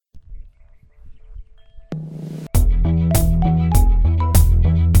Hello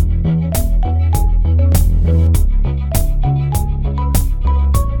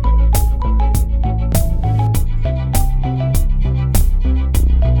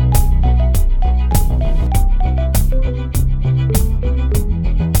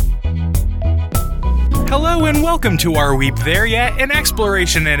and welcome to Are We There Yet? An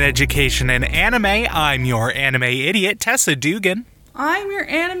exploration and education in anime. I'm your anime idiot, Tessa Dugan. I'm your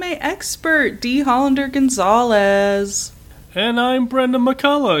anime expert, D. Hollander Gonzalez. And I'm Brendan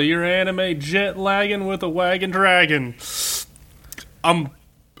McCullough, your anime jet lagging with a wagon dragon. I'm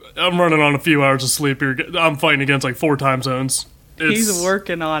running on a few hours of sleep here. I'm fighting against like 4 time zones. He's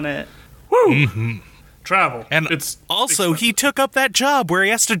working on it. Woo! Mm-hmm. Travel. And it's also, he took up that job where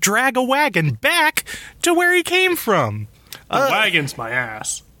he has to drag a wagon back to where he came from. The wagon's my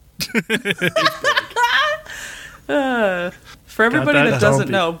ass. For everybody that doesn't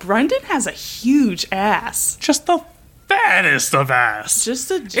know, Brendan has a huge ass. Just the fattest of ass.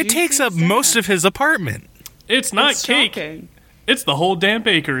 Just a juicy It takes up most of his apartment. It's not It's cake. shocking. It's the whole damn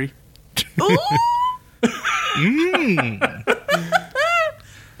bakery. Ooh!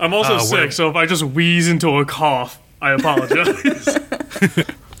 I'm also sick, so if I just wheeze into a cough, I apologize.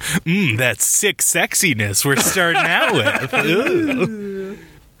 That sick sexiness we're starting out with. Ooh.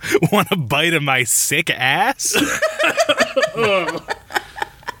 Want a bite of my sick ass?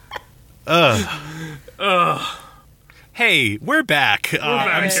 Hey, we're back.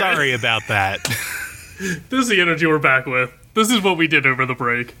 I'm sorry about that. This is the energy we're back with. This is what we did over the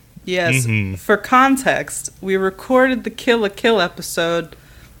break. Yes, For context, we recorded the Kill la Kill episode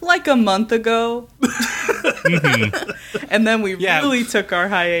like a month ago. And then we really took our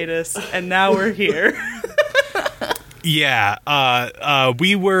hiatus, and now we're here. Yeah,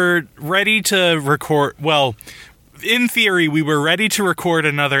 we were ready to record, well, in theory, we were ready to record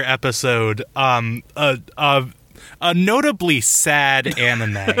another episode, a notably sad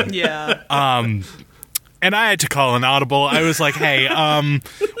anime. Yeah. And I had to call an audible. I was like, hey,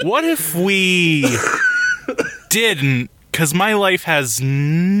 what if we didn't? Because my life has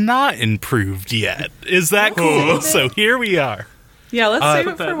not improved yet. Is that cool? So here we are. Yeah, let's save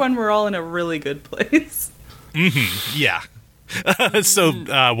it for when we're all in a really good place. Yeah. So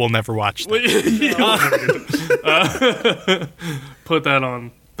we'll never watch that. Put that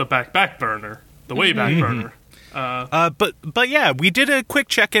on the back burner. The way back burner. But yeah, we did a quick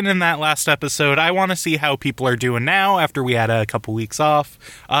check-in in that last episode. I want to see how people are doing now after we had a couple weeks off.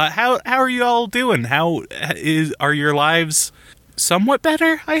 How are you all doing? Are your lives somewhat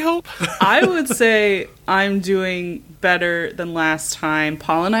better, I hope? I would say I'm doing better than last time.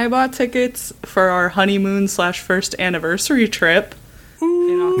 Paul and I bought tickets for our honeymoon/first anniversary trip.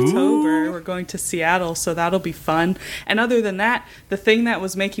 In October, we're going to Seattle, so that'll be fun. And other than that, the thing that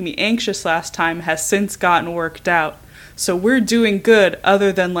was making me anxious last time has since gotten worked out. So we're doing good,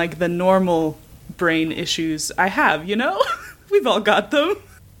 other than like the normal brain issues I have, you know? We've all got them.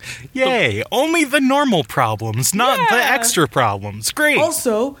 Yay, only the normal problems, not the extra problems. Great.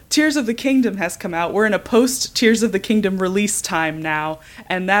 Also, Tears of the Kingdom has come out. We're in a post-Tears of the Kingdom release time now,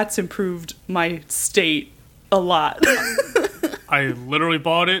 and that's improved my state a lot. I literally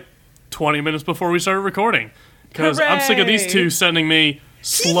bought it 20 minutes before we started recording. Because I'm sick of these two sending me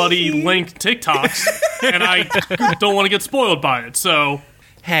slutty Link TikToks, and I don't want to get spoiled by it, so...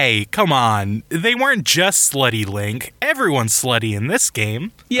 Hey, come on. They weren't just Slutty Link. Everyone's slutty in this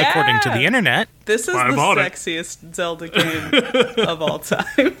game, according to the internet. This is the sexiest Zelda game of all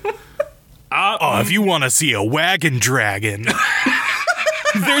time. If you want to see a wagon dragon,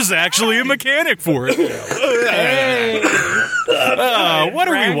 there's actually a mechanic for it. Hey. What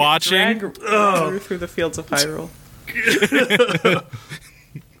are we watching? Through the fields of Hyrule.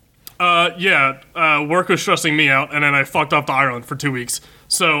 Work was stressing me out, and then I fucked off to Ireland for 2 weeks.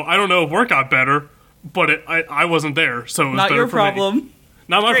 So I don't know if work got better, but I wasn't there, so it was not better your for problem. me.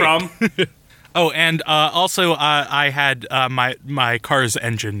 Not my problem. Oh, and also I had my car's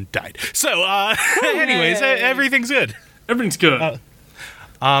engine died. So, anyways, everything's good. Everything's good.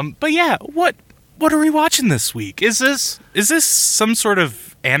 But yeah, what are we watching this week? Is this some sort of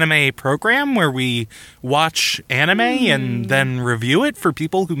anime program where we watch anime and then review it for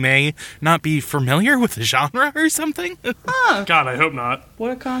people who may not be familiar with the genre or something? God, I hope not.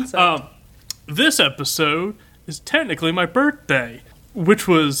 What a concept. This episode is technically my birthday, which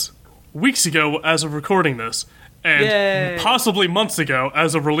was weeks ago as of recording this, and possibly months ago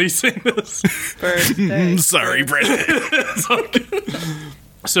as of releasing this. Birthday. Sorry, Brendan.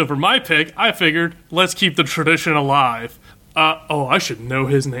 So for my pick, I figured, let's keep the tradition alive. I should know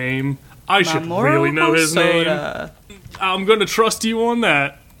his name. I should really know his name. I'm going to trust you on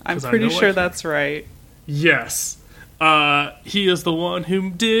that. I'm pretty sure that's right. Yes. He is the one who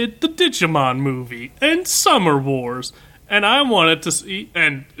did the Digimon movie and Summer Wars. And I wanted to see...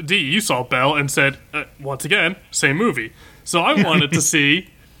 And, D, you saw Belle and said, once again, same movie. So I wanted to see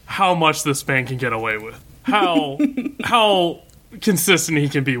how much this man can get away with. How consistent he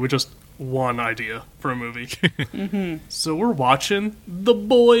can be with just one idea for a movie. So we're watching The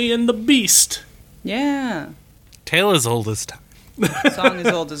Boy and the Beast. Yeah. Tale as old as time. Song as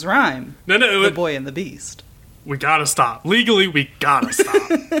old as rhyme. No, The Boy and the Beast. we gotta stop. Legally, we gotta stop.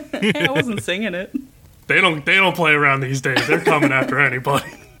 Hey, I wasn't singing it. They don't play around these days. They're coming after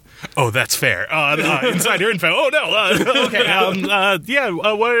anybody. Oh, that's fair. Insider info. Oh no. Okay.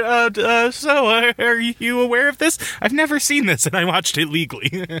 So, are you aware of this? I've never seen this, and I watched it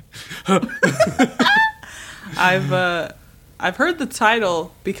legally. I've heard the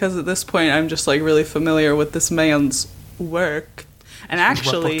title because at this point I'm just like really familiar with this man's work. And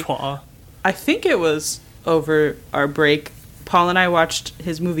actually, Repertoire. I think it was over our break. Paul and I watched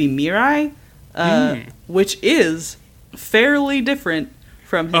his movie Mirai, which is fairly different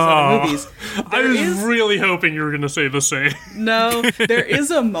from his other movies. I was really hoping you were going to say the same. No, there is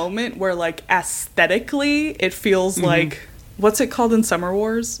a moment where, like, aesthetically, it feels like, what's it called in Summer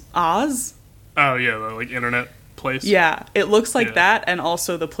Wars? Oz? Oh, yeah, the, like, internet place. Yeah, it looks like that, and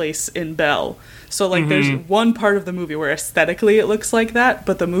also the place in Belle. So, like, there's one part of the movie where aesthetically it looks like that,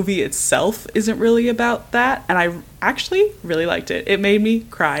 but the movie itself isn't really about that, and I actually really liked it. It made me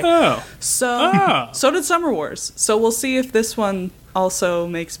cry. Oh. So did Summer Wars. So we'll see if this one also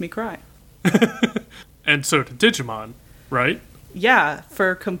makes me cry. And so did Digimon, right? Yeah,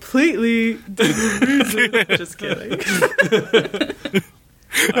 for completely different reasons. Just kidding.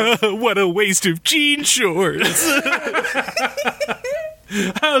 What a waste of jean shorts.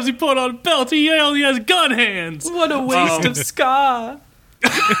 How does he put on a belt? He only has gun hands. What a waste of ska.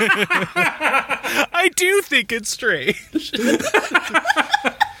 I do think it's strange.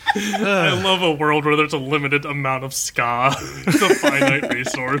 I love a world where there's a limited amount of ska. It's a finite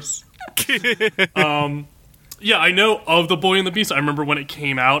resource. Yeah, I know of The Boy and the Beast. I remember when it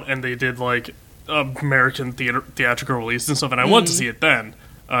came out and they did like American theatrical release and stuff, and I wanted to see it then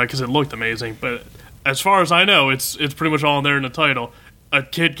because it looked amazing. But as far as I know, it's pretty much all there in the title. A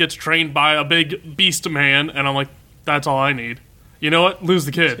kid gets trained by a big beast man, and I'm like, that's all I need. You know what? Lose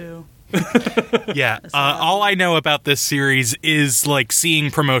the kid. Too. Yeah, all I know about this series is like seeing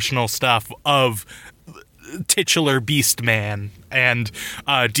promotional stuff of titular Beast Man. And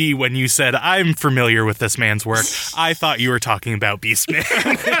D, when you said I'm familiar with this man's work, I thought you were talking about Beast Man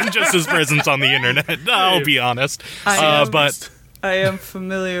and just his presence on the internet. I'll be honest, but I am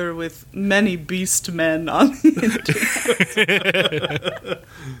familiar with many beast men on the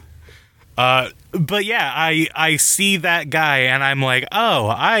internet. But yeah, I see that guy and I'm like, oh,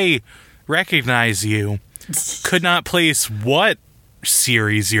 I recognize you. Could not place what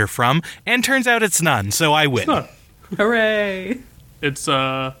series you're from, and turns out it's none, so I win. Hooray! It's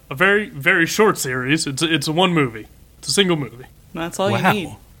a very, very short series. It's a one movie. It's a single movie. That's all you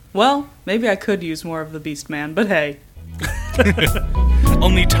need. Well, maybe I could use more of the Beast Man, but hey.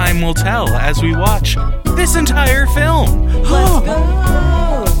 Only time will tell as we watch this entire film. Let's go!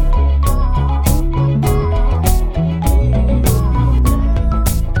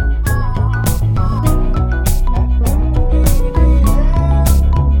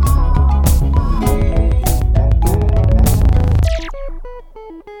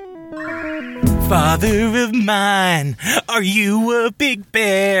 Father of mine, are you a big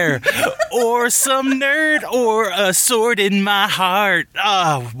bear? Or some nerd? Or a sword in my heart?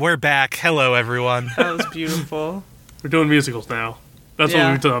 Oh, we're back. Hello, everyone. That was beautiful. We're doing musicals now. That's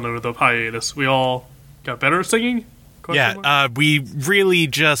what we've done over the hiatus. We all got better at singing? We really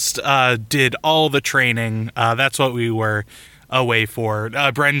just did all the training. That's what we were away for.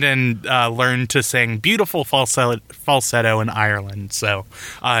 Brendan learned to sing beautiful falsetto in Ireland, so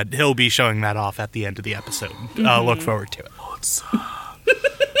he'll be showing that off at the end of the episode. Look forward to it. Oh, it's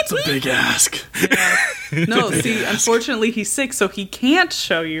a big ask. Yeah. No, see, unfortunately he's sick, so he can't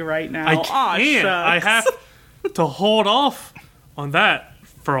show you right now. I can't. I have to hold off on that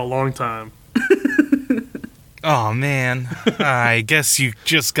for a long time. Oh, man. I guess you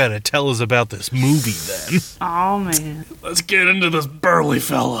just gotta tell us about this movie, then. Oh, man. Let's get into this burly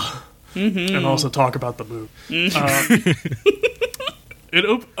fella. And also talk about the movie.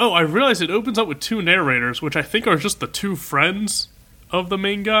 I realized it opens up with two narrators, which I think are just the two friends of the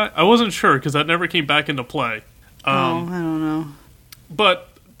main guy. I wasn't sure, because that never came back into play. I don't know. But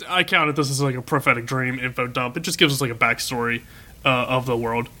I counted this as like a prophetic dream info dump. It just gives us like a backstory of the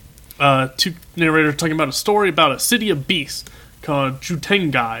world. Two narrators talking about a story about a city of beasts called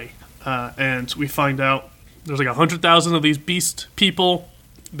Jutengai. And we find out there's like 100,000 of these beast people.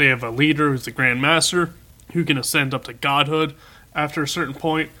 They have a leader who's the Grand Master who can ascend up to godhood after a certain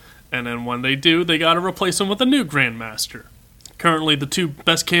point. And then when they do, they got to replace him with a new Grand Master. Currently, the two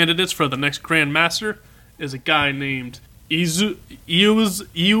best candidates for the next Grand Master is a guy named Iwazen?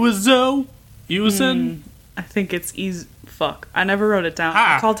 I think it's Fuck. I never wrote it down.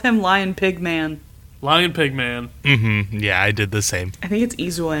 Ha. I called him Lion Pig Man. Lion Pig Man. Mm-hmm. Yeah, I did the same. I think it's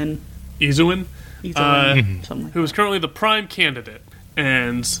Izuin. Izuin? Something like Who is currently the prime candidate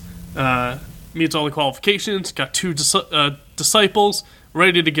and meets all the qualifications, got two disciples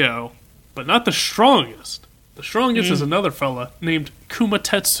ready to go, but not the strongest. The strongest is another fella named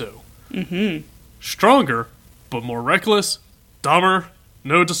Kumatetsu. Mm-hmm. Stronger, but more reckless, dumber,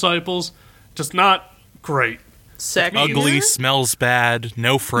 no disciples, just not great. Sexier? Ugly, smells bad,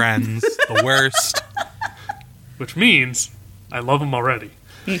 no friends, the worst. Which means I love him already.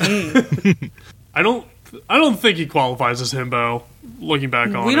 Mm-hmm. I don't think he qualifies as himbo, looking back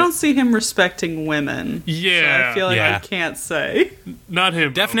on it. We don't see him respecting women. Yeah. So I feel like Yeah. I can't say. Not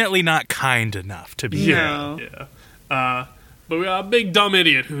him. Definitely not kind enough to be. Yeah, No. yeah. But we got a big dumb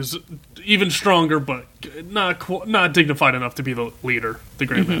idiot who's even stronger, but not dignified enough to be the leader, the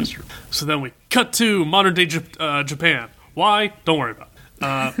Grandmaster. So then we cut to modern day Japan. Why? Don't worry about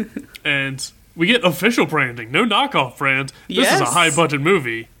it. And we get official branding, no knockoff brand. This is a Yes. high budget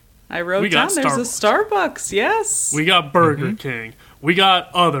movie. I wrote We got down there's a Starbucks, yes. We got Burger King. We got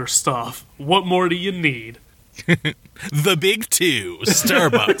other stuff. What more do you need? The big two,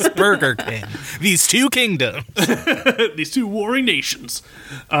 Starbucks, Burger King, these two kingdoms. These two warring nations.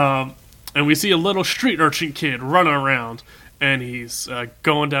 And we see a little street urchin kid running around, and he's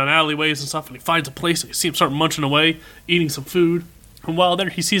going down alleyways and stuff, and he finds a place, and you see him start munching away, eating some food. And while there,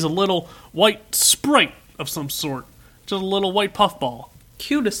 he sees a little white sprite of some sort. Just a little white puffball.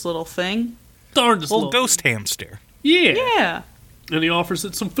 Cutest little thing. Darndest Little little... ghost hamster. Yeah. Yeah. And he offers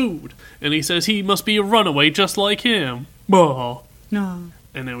it some food. And he says he must be a runaway just like him. Oh. No.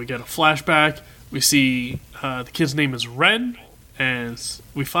 And then we get a flashback. We see the kid's name is Ren. And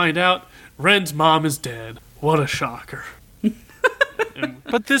we find out Ren's mom is dead. What a shocker.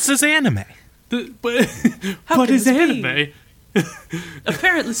 But this is anime. But How can is this be? anime? A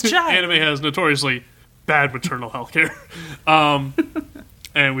parentless child. Anime has notoriously bad maternal health care.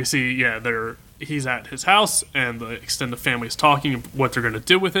 And we see, he's at his house, and the extended family is talking about what they're going to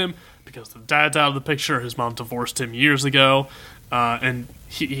do with him, because the dad's out of the picture. His mom divorced him years ago, and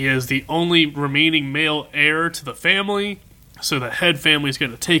he is the only remaining male heir to the family, so the head family is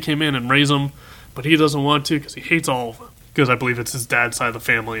going to take him in and raise him, but he doesn't want to because he hates all of them, because I believe it's his dad's side of the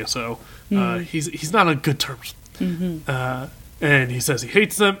family, so he's not on good terms. Mm-hmm. And he says he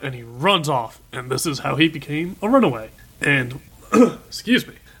hates them, and he runs off, and this is how he became a runaway. And, excuse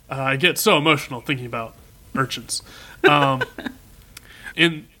me, I get so emotional thinking about urchins. They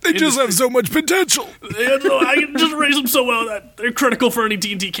just have so much potential. I can just raise them so well that they're critical for any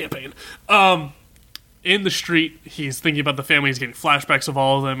D&D campaign. In the street, he's thinking about the family, he's getting flashbacks of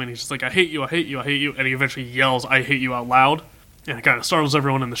all of them, and he's just like, I hate you, I hate you, I hate you, and he eventually yells, I hate you out loud, and it kind of startles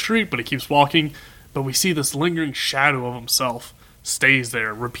everyone in the street, but he keeps walking. But we see this lingering shadow of himself stays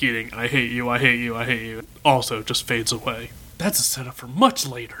there, repeating, I hate you, I hate you, I hate you. Also, just fades away. That's a setup for much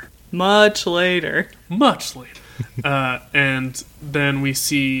later. Much later. Much later. And then we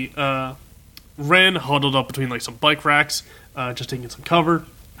see Ren huddled up between like some bike racks, just taking some cover.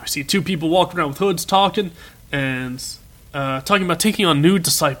 I see two people walking around with hoods talking, and talking about taking on new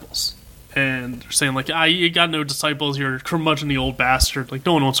disciples. And they're saying like, you got no disciples, you're a curmudgeon old bastard, like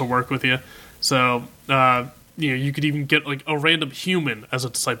no one wants to work with you. So, you could even get like a random human as a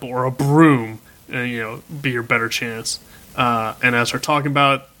disciple, or a broom, and be your better chance. And as they're talking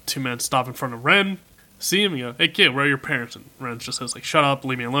about, two men stop in front of Ren, see him, hey kid, where are your parents? And Ren just says like, shut up,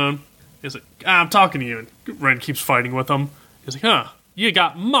 leave me alone. He's like, I'm talking to you. And Ren keeps fighting with him. He's like, you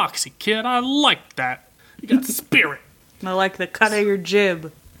got moxie, kid, I like that. You got spirit. I like the cut of your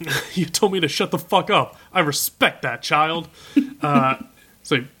jib. You told me to shut the fuck up. I respect that, child.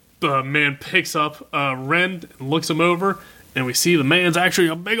 So the man picks up Ren and looks him over, and we see the man's actually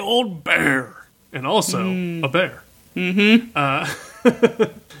a big old bear, and also a bear. Mm-hmm.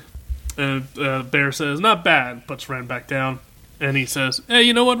 And bear says, not bad, puts Ren back down, and he says, hey,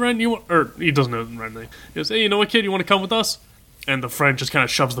 you know what, Ren, he doesn't know Ren's name. He goes, hey, you know what, kid, you want to come with us? And the friend just kind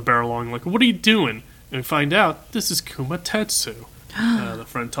of shoves the bear along, like, what are you doing? And we find out, this is Kumatetsu. The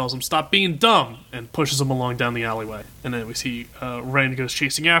friend tells him, stop being dumb, and pushes him along down the alleyway. And then we see Ren goes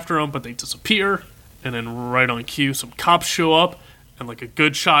chasing after him, but they disappear. And then right on cue, some cops show up, and like a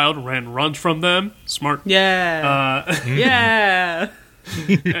good child, Ren runs from them. Smart. Yeah. Yeah.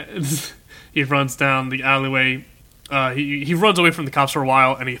 And he runs down the alleyway. He runs away from the cops for a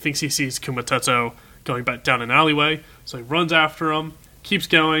while, and he thinks he sees Kumatetsu going back down an alleyway. So he runs after him, keeps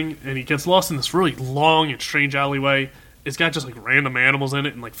going, and he gets lost in this really long and strange alleyway. It's got just like random animals in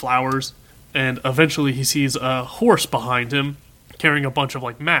it and like flowers. And eventually he sees a horse behind him carrying a bunch of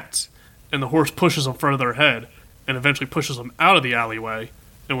like mats. And the horse pushes him further ahead and eventually pushes him out of the alleyway.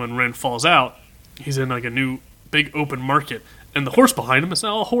 And when Ren falls out, he's in like a new big open market. And the horse behind him is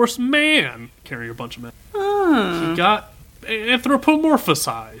now a horseman carrying a bunch of mats. He got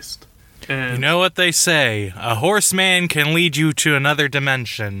anthropomorphized. And you know what they say, a horseman can lead you to another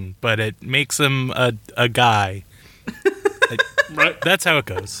dimension, but it makes him a guy. right? That's how it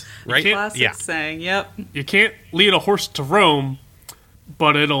goes, right? Classic saying, yep. You can't lead a horse to Rome,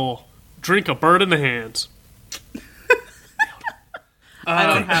 but it'll drink a bird in the hands. I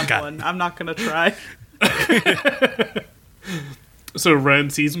don't have one. I'm not going to try. So Ren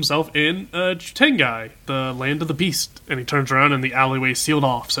sees himself in Jutengai, the land of the beast, and he turns around and the alleyway's sealed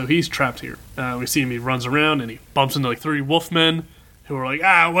off, so he's trapped here. We see him, he runs around and he bumps into like 3 wolfmen who are like,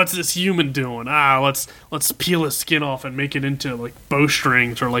 what's this human doing? Let's peel his skin off and make it into like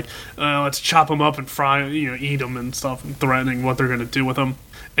bowstrings, or like let's chop him up and fry, eat him and stuff, and threatening what they're gonna do with him.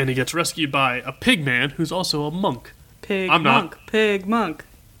 And he gets rescued by a pig man who's also a monk. Pig monk.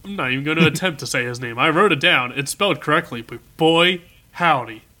 I'm not even going to attempt to say his name. I wrote it down. It's spelled correctly, but boy,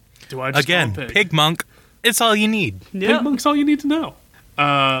 howdy. Do I just Again, call him pig monk. It's all you need. Yep. Pig monk's all you need to know.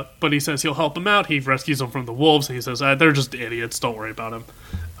 But he says he'll help him out. He rescues them from the wolves, and he says, they're just idiots. Don't worry about him.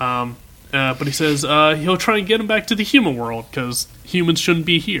 But he says he'll try and get him back to the human world, because humans shouldn't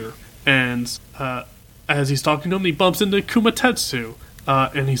be here. And as he's talking to him, he bumps into Kumatetsu,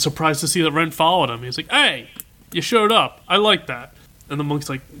 and he's surprised to see that Ren followed him. He's like, hey, you showed up. I like that. And the monk's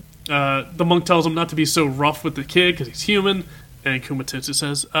like, the monk tells him not to be so rough with the kid because he's human. And Kumatetsu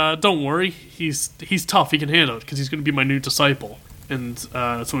says, don't worry, he's tough, he can handle it because he's going to be my new disciple. And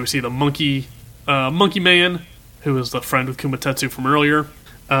that's when we see the monkey man, who is the friend of Kumatetsu from earlier.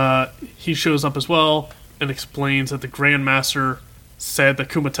 He shows up as well and explains that the Grandmaster said that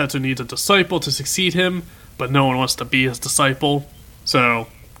Kumatetsu needs a disciple to succeed him, but no one wants to be his disciple. So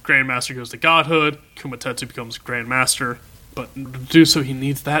Grandmaster goes to godhood, Kumatetsu becomes Grandmaster. But to do so, he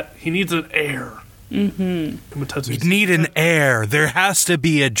needs an heir. Mm-hmm. We need an heir. There has to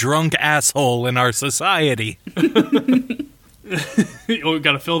be a drunk asshole in our society. We've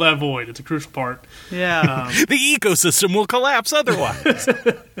got to fill that void. It's a crucial part. Yeah. The ecosystem will collapse otherwise.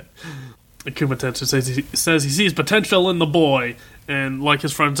 Kumatetsu says he sees potential in the boy. And like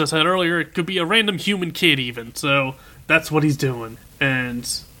his friends said earlier, it could be a random human kid even. So that's what he's doing. And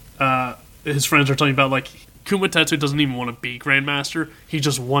his friends are talking about, like, Kumatetsu doesn't even want to be Grandmaster. He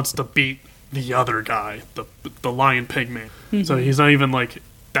just wants to beat the other guy, the lion pig man. Mm-hmm. So he's not even like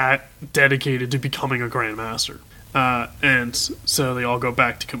that dedicated to becoming a Grandmaster. And so they all go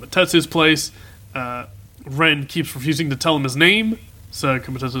back to Kumatetsu's place. Ren keeps refusing to tell him his name. So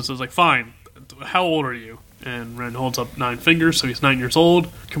Kumatetsu says, like, fine, how old are you? And Ren holds up 9 fingers, so he's 9 years old.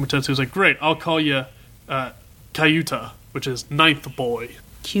 Kumatetsu's like, great, I'll call you Kyuta, which is 9th boy.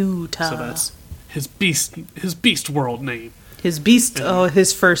 Kyuta. So that's his beast world name. His beast,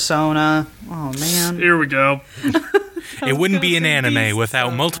 his fursona. Oh, man. Here we go. It wouldn't be an anime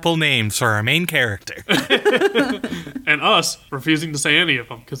without multiple names for our main character. And us refusing to say any of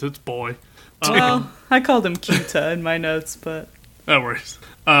them, because it's boy. Well, I called him Kyuta in my notes, but... No worries.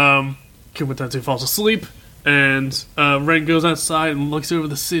 Kumatetsu falls asleep, and Ren goes outside and looks over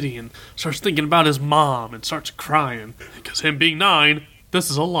the city and starts thinking about his mom and starts crying. Because him being 9, this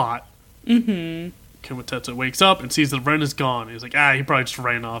is a lot. Mm-hmm. Kumatetsu wakes up and sees that Ren is gone. He's like, he probably just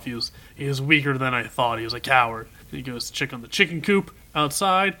ran off. He was weaker than I thought. He was a coward. And he goes to check on the chicken coop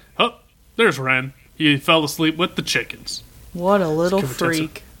outside. Oh, there's Ren. He fell asleep with the chickens. What a little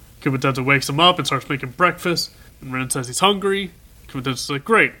freak. Kumatetsu wakes him up and starts making breakfast. And Ren says he's hungry. Kumatetsu's like,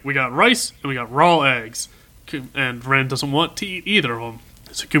 great, we got rice and we got raw eggs. And Ren doesn't want to eat either of them.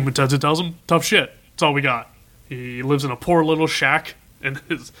 So Kumatetsu tells him, tough shit. That's all we got. He lives in a poor little shack and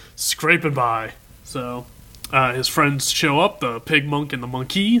is scraping by. So his friends show up, the pig monk and the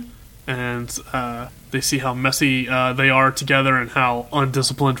monkey, and they see how messy they are together and how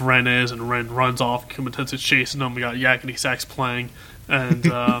undisciplined Ren is, and Ren runs off. Kumatetsu's chasing them. We got yakety sax playing, and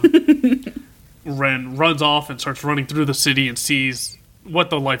Ren runs off and starts running through the city and sees what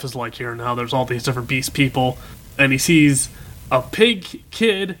the life is like here and how there's all these different beast people, and he sees a pig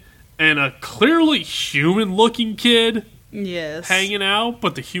kid and a clearly human-looking kid Yes. hanging out,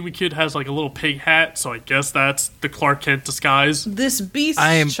 but the human kid has like a little pig hat, so I guess that's the Clark Kent disguise. This beast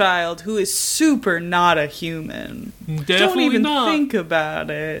child who is super not a human. Definitely Don't even not. think about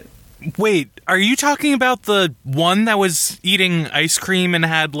it. Wait, are you talking about the one that was eating ice cream and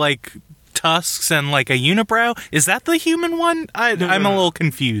had, like, tusks and, like, a unibrow? Is that the human one? I'm a little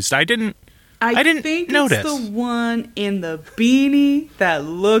confused. I didn't think notice. It's the one in the beanie that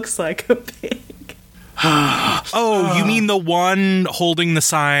looks like a pig. Oh, you mean the one holding the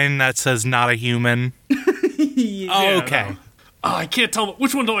sign that says not a human? Yeah. Oh, okay. No. Oh, I can't tell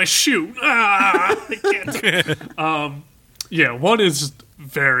which one do I shoot. I can't. Yeah, one is just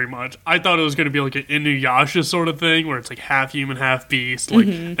very much. I thought it was going to be like an Inuyasha sort of thing where it's like half human, half beast. Like,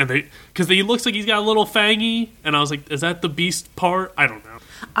 and because he looks like he's got a little fangy, and I was like, is that the beast part? I don't know.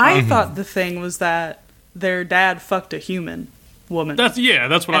 I thought the thing was that their dad fucked a human woman. That's what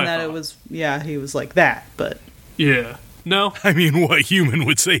I thought. And that it was, he was like that, but... Yeah. No? I mean, what human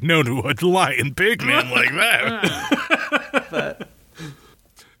would say no to a lion pig man like that?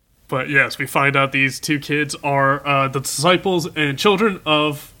 But yes, we find out these two kids are the disciples and children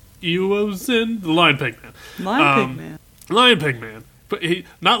of Eowyn, the Lion Pig Man. Lion Pig Man. Lion Pig Man. But he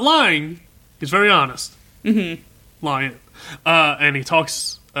not lying, he's very honest. Mm-hmm. Lion. And he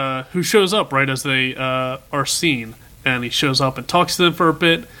talks, who shows up right as they are seen. And he shows up and talks to them for a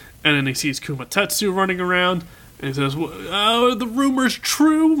bit, and then he sees Kumatetsu running around, and he says, the rumor's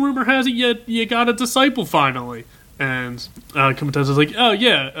true. Rumor has it you got a disciple finally. And Kumatetsu's like, oh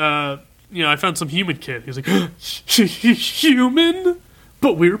yeah, I found some human kid. He's like, human?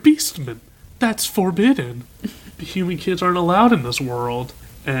 But we're beastmen. That's forbidden. Human kids aren't allowed in this world.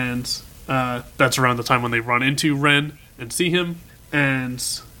 And that's around the time when they run into Ren and see him. And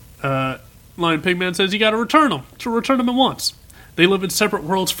Lion Pigman says, you gotta return them. To return them at once. They live in separate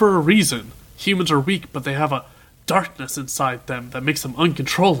worlds for a reason. Humans are weak, but they have a darkness inside them that makes them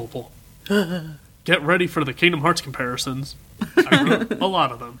uncontrollable. Get ready for the Kingdom Hearts comparisons. I wrote a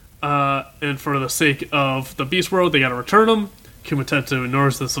lot of them. And for the sake of the Beast World, they gotta return him. Kumatetsu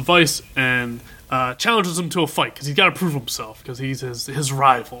ignores this advice and challenges him to a fight, because he's gotta prove himself, because he's his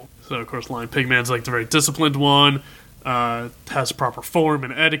rival. So, of course, Lion Pigman's like the very disciplined one, has proper form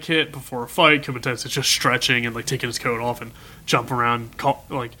and etiquette before a fight. Kumatetsu's just stretching and like taking his coat off and jumping around,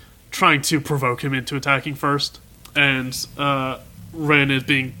 trying to provoke him into attacking first. And Ren is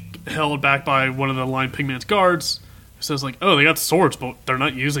being held back by one of the Lion Pigman's guards, who says like, oh, they got swords, but they're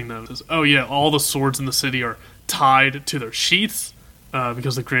not using them. Says, oh yeah, all the swords in the city are tied to their sheaths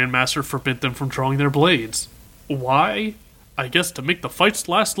because the Grandmaster forbid them from drawing their blades. Why? I guess to make the fights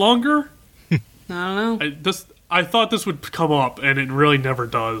last longer? I don't know. I thought this would come up, and it really never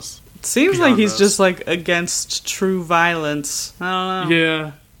does. It seems like he's just like against true violence. I don't know.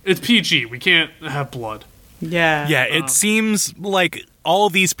 Yeah. It's PG. We can't have blood. Yeah. Yeah, it seems like all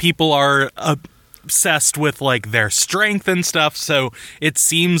these people are obsessed with, like, their strength and stuff, so it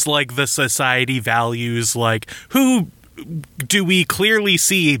seems like the society values, like, who do we clearly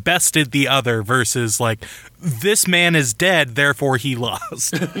see bested the other versus, like, this man is dead, therefore he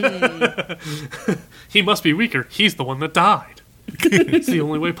lost. He must be weaker. He's the one that died. It's the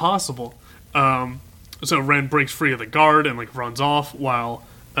only way possible. So Ren breaks free of the guard and, like, runs off while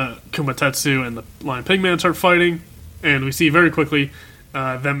Kumatetsu and the Lion Pigman start fighting, and we see very quickly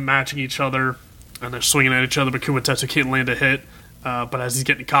them matching each other, and they're swinging at each other, but Kumatetsu can't land a hit, but as he's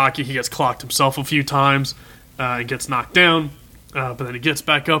getting cocky, he gets clocked himself a few times, and gets knocked down, but then he gets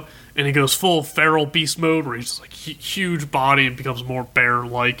back up, and he goes full feral beast mode, where he's just like huge body and becomes more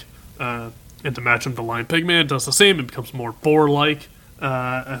bear-like, and to match him, the Lion Pigman does the same and becomes more boar-like,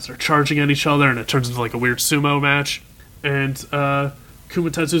 as they're charging at each other, and it turns into like a weird sumo match, and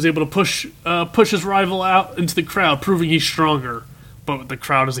Kumatetsu is able to push his rival out into the crowd, proving he's stronger. But the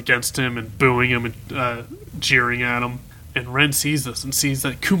crowd is against him and booing him and jeering at him. And Ren sees this and sees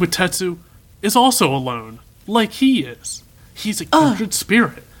that Kumatetsu is also alone, like he is. He's a kindred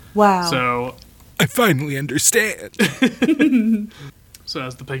spirit. Wow. So I finally understand. So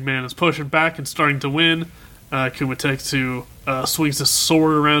as the Pigman is pushing back and starting to win, Kumatetsu swings his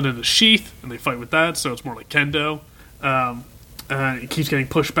sword around in a sheath, and they fight with that, so it's more like kendo. He keeps getting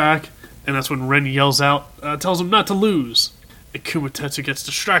pushed back, and that's when Ren yells out, tells him not to lose. And Kumatetsu gets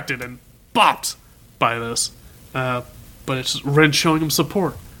distracted and bopped by this. But it's just Ren showing him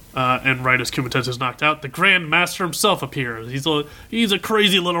support. And right as Kumatetsu's knocked out, the Grand Master himself appears. He's a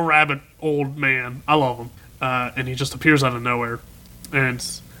crazy little rabbit old man. I love him. And he just appears out of nowhere. And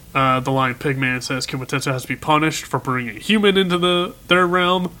the Lion Pigman says Kumatetsu has to be punished for bringing a human into their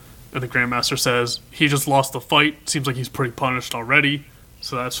realm. And the Grandmaster says he just lost the fight. Seems like he's pretty punished already,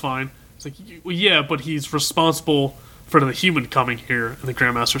 so that's fine. It's like, well, yeah, but he's responsible for the human coming here. And the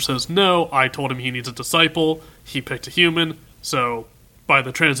Grandmaster says, no, I told him he needs a disciple. He picked a human. So by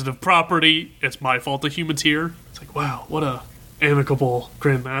the transitive property, it's my fault the human's here. It's like, wow, what a amicable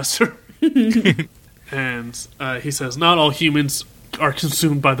Grandmaster. And he says, not all humans are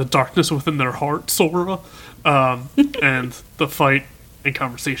consumed by the darkness within their heart, Sora. And the fight and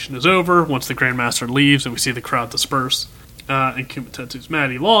conversation is over once the Grandmaster leaves and we see the crowd disperse. And Kumatetsu's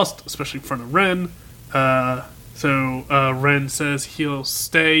mad he lost, especially in front of Ren. So Ren says he'll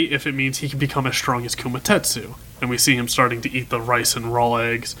stay if it means he can become as strong as Kumatetsu. And we see him starting to eat the rice and raw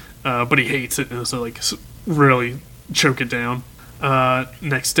eggs, but he hates it and so really choke it down.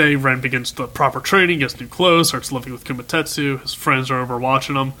 Next day, Ren begins the proper training, gets new clothes, starts living with Kumatetsu. His friends are over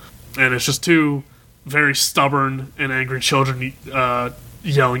watching him, and it's just two very stubborn and angry children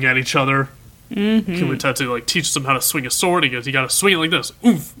yelling at each other. Mm-hmm. Kumatetsu teaches him how to swing a sword. He goes, "You got to swing it like this,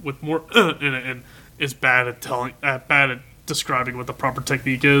 oof," with more in it, and is bad at describing what the proper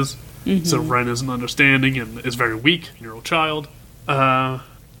technique is. Mm-hmm. So Ren isn't understanding and is very weak, 9-year-old child.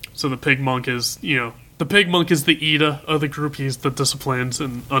 So the pig monk is, the pig monk is the Ida of the group. He's the disciplined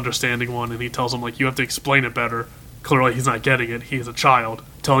and understanding one, and he tells him you have to explain it better. Clearly, he's not getting it. He's a child.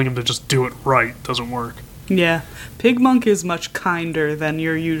 Telling him to just do it right doesn't work. Yeah, pig monk is much kinder than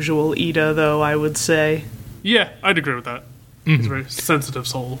your usual Ida, though, I would say. Yeah, I'd agree with that. Mm-hmm. He's a very sensitive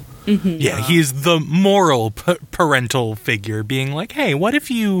soul. Mm-hmm. Yeah, he's the moral parental figure, being like, "Hey, what if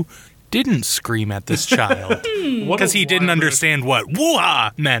you didn't scream at this child?" Because he didn't understand what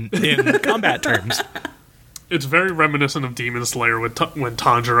 "woo-ah" meant in combat terms. It's very reminiscent of Demon Slayer when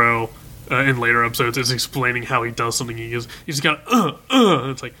Tanjiro, in later episodes, is explaining how he does something. He's got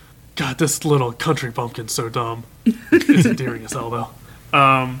It's like, God, this little country bumpkin's so dumb. It's endearing as hell, though.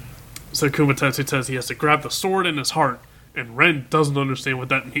 So Kumatetsu says he has to grab the sword in his heart, and Ren doesn't understand what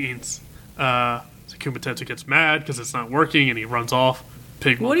that means. So Kumatetsu gets mad because it's not working, and he runs off.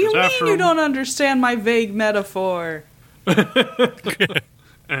 Pig what do you mean you don't understand my vague metaphor?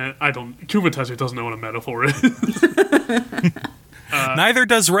 Kumatetsu doesn't know what a metaphor is. Neither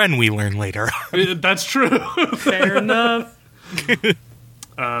does Ren, we learn later. That's true. Fair enough.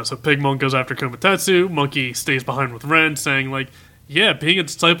 So Pig Monk goes after Kumatetsu. Monkey stays behind with Ren, saying, yeah, being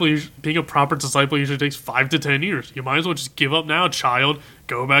a proper disciple usually takes 5 to 10 years. You might as well just give up now, child.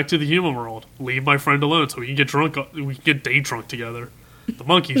 Go back to the human world. Leave my friend alone so we can get drunk. We can get day drunk together. The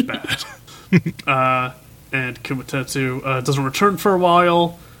monkey's bad. And Kumatetsu doesn't return for a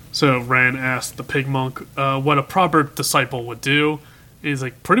while. So Ren asks the pig monk what a proper disciple would do. He's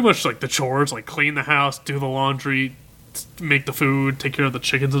pretty much the chores, clean the house, do the laundry, make the food, take care of the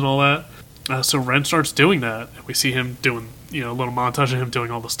chickens and all that. So Ren starts doing that. And we see him doing, a little montage of him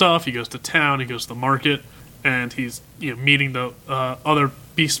doing all the stuff. He goes to town, he goes to the market, and he's meeting the other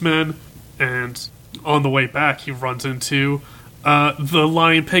beastmen. And on the way back, he runs into the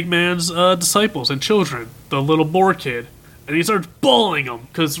Lion Pigman's disciples and children, the little boar kid. And he starts bawling them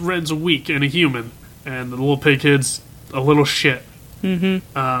because Ren's weak and a human. And the little pig kid's a little shit. Mm-hmm.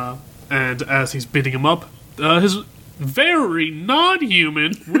 And as he's beating him up, his very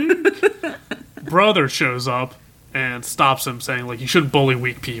non-human brother shows up and stops him, saying, you shouldn't bully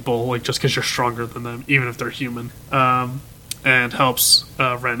weak people, just because you're stronger than them, even if they're human. And helps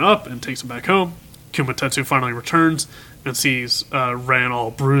Ren up and takes him back home. Kumatetsu finally returns and sees Ren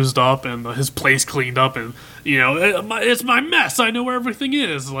all bruised up and his place cleaned up, and it's my mess. I know where everything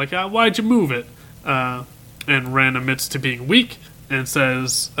is. Why'd you move it? And Ren admits to being weak and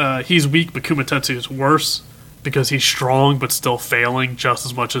says he's weak, but Kumatetsu is worse because he's strong but still failing just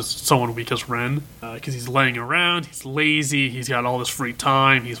as much as someone weak as Ren. Because he's laying around, he's lazy, he's got all this free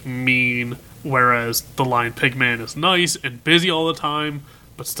time, he's mean. Whereas the Lion Pigman is nice and busy all the time,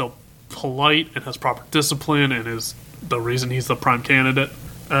 but still polite and has proper discipline and is the reason he's the prime candidate.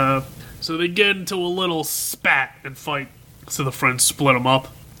 So they get into a little spat and fight. So the friends split them up,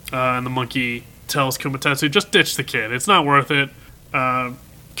 and the monkey tells Kumatetsu, just ditch the kid, it's not worth it.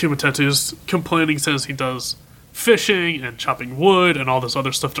 Kumatetsu's complaining, says he does fishing and chopping wood and all this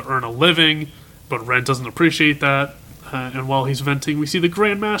other stuff to earn a living, but Ren doesn't appreciate that. And while he's venting, we see the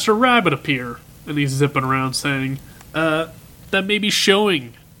Grandmaster Rabbit appear, and he's zipping around saying that maybe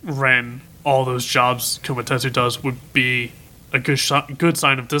showing Ren all those jobs Kumatetsu does would be a good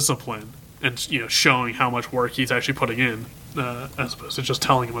sign of discipline, and showing how much work he's actually putting in, as opposed to just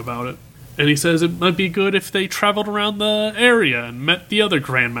telling him about it. And he says it might be good if they traveled around the area and met the other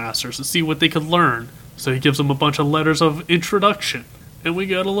Grandmasters to see what they could learn. So he gives them a bunch of letters of introduction, and we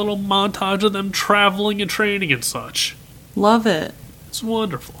got a little montage of them traveling and training and such. Love it. It's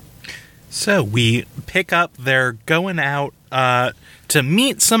wonderful. So we pick up, they're going out to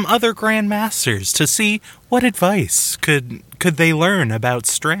meet some other grandmasters to see what advice could they learn about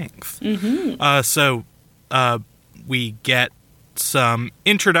strength. So we get some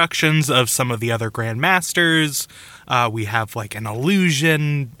introductions of some of the other grandmasters. We have like an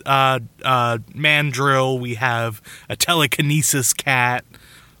illusion mandrill. We have a telekinesis cat.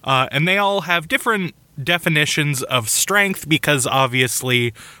 And they all have different definitions of strength because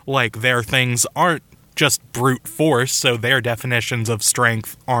obviously, like, their things aren't just brute force, so their definitions of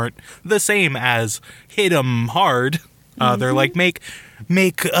strength aren't the same as hit 'em hard. They're like, make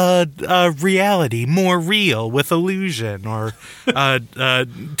reality more real with illusion or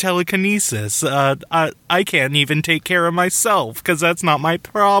telekinesis. I can't even take care of myself because that's not my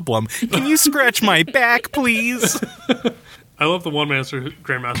problem. Can you scratch my back, please? I love the one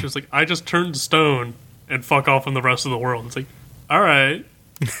grandmaster. It's like, I just turned to stone and fuck off from the rest of the world. It's like, all right,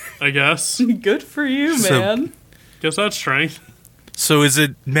 I guess. Good for you, man. Guess that's strength. So is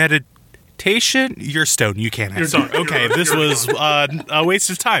it meditation? You're stone. You can't answer. You're done. Okay, this was a waste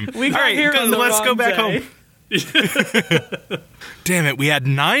of time. We got here on the let's wrong go back day. home. Damn it, we had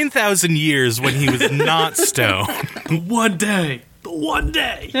 9,000 years when he was not stone. The one day.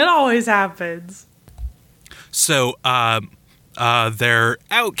 It always happens. So, they're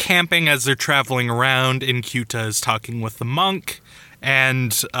out camping as they're traveling around, and Kyuta is talking with the monk,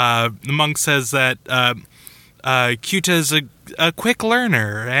 and the monk says that Kyuta is a quick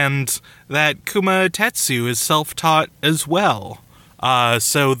learner, and that Kumatetsu is self-taught as well.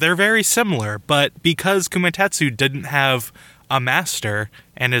 So they're very similar, but because Kumatetsu didn't have a master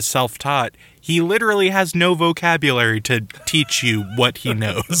and is self-taught, he literally has no vocabulary to teach you what he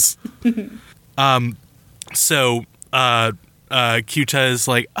knows. So, Kyuta is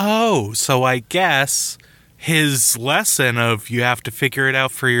like, oh, so I guess his lesson of you have to figure it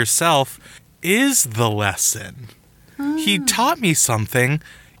out for yourself is the lesson. He taught me something,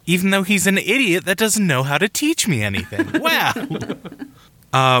 even though he's an idiot that doesn't know how to teach me anything. Wow.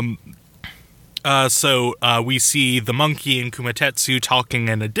 So we see the monkey and Kumatetsu talking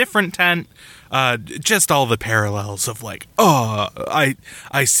in a different tent. Just all the parallels of like, oh, I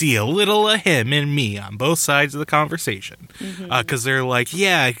see a little of him in me on both sides of the conversation. Because they're like,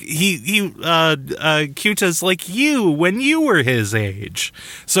 yeah, Kyuta's like you when you were his age.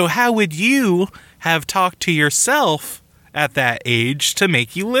 So how would you have talked to yourself at that age to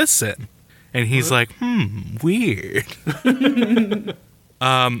make you listen? And he's like, weird.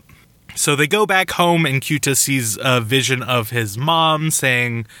 So they go back home, and Kyuta sees a vision of his mom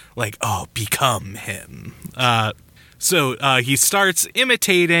saying, like, oh, become him. So he starts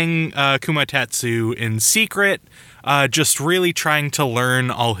imitating Kumatetsu in secret, just really trying to learn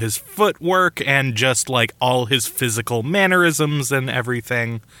all his footwork and just, like, all his physical mannerisms and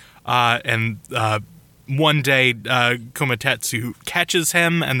everything. One day, Kumatetsu catches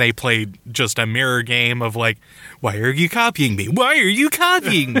him, and they play just a mirror game of, like, why are you copying me? Why are you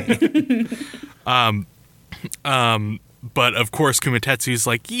copying me? But, of course, Kumatetsu's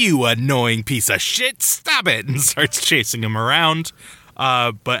like, you annoying piece of shit, stop it, and starts chasing him around.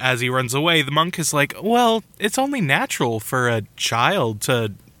 But as he runs away, the monk is like, well, it's only natural for a child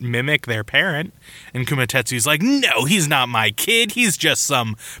to mimic their parent. And Kumatetsu's like, no, he's not my kid. He's just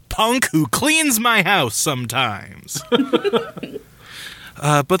some punk who cleans my house sometimes.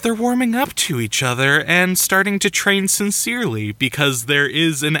 But they're warming up to each other and starting to train sincerely because there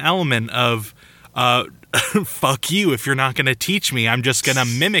is an element of, fuck you if you're not going to teach me. I'm just going to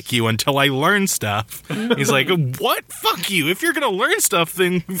mimic you until I learn stuff. He's like, what? Fuck you. If you're going to learn stuff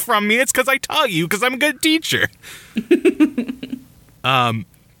from me, it's because I taught you because I'm a good teacher.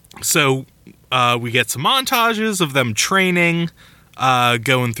 So we get some montages of them training,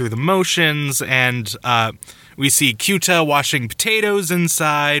 going through the motions, and we see Kyuta washing potatoes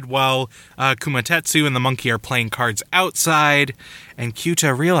inside while Kumatetsu and the monkey are playing cards outside, and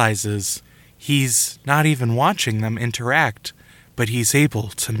Kyuta realizes he's not even watching them interact, but he's able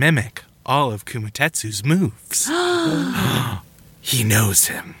to mimic all of Kumatetsu's moves. He knows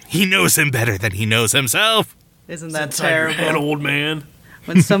him. He knows him better than he knows himself. Isn't that Inside your head, terrible? old man.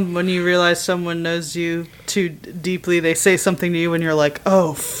 When you realize someone knows you too deeply, they say something to you and you're like,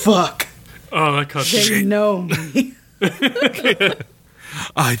 oh, fuck. Oh, that cuts They shit. know me.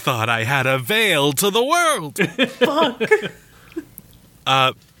 I thought I had a veil to the world. Fuck.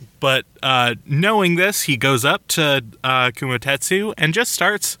 But knowing this, he goes up to Kumatetsu and just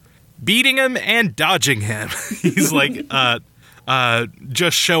starts beating him and dodging him. He's like,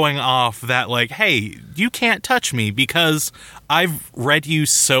 just showing off that, like, hey, you can't touch me because I've read you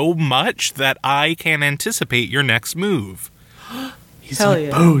so much that I can anticipate your next move. He's Hell like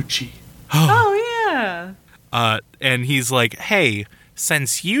yeah. Boji. Oh, yeah. And he's like, hey,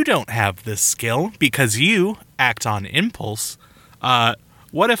 since you don't have this skill because you act on impulse,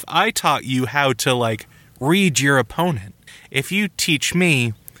 what if I taught you how to, like, read your opponent? If you teach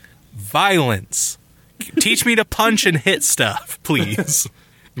me violence, teach me to punch and hit stuff, please.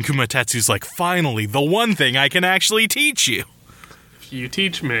 And Kumatetsu's like, finally, the one thing I can actually teach you. If you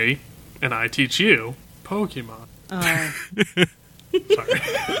teach me, and I teach you, Pokemon. Sorry.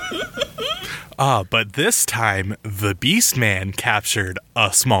 But this time, the Beast Man captured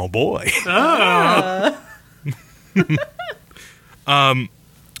a small boy.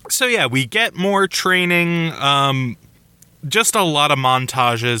 So yeah, we get more training, just a lot of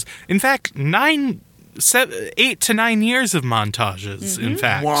montages. In fact, 8 to 9 years of montages, in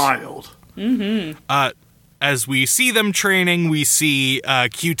fact. Wild. As we see them training, we see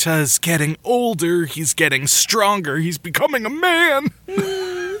Kyuta's getting older, he's getting stronger, he's becoming a man.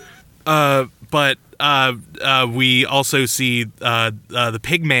 But we also see the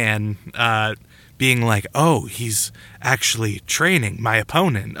Pigman being like, oh, he's actually training my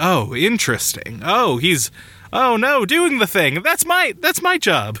opponent. Oh, interesting. Oh, doing the thing. That's my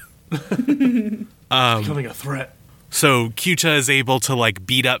job. Becoming a threat. So Kyuta is able to, like,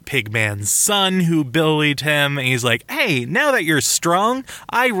 beat up Pigman's son who bullied him, and he's like, hey, now that you're strong,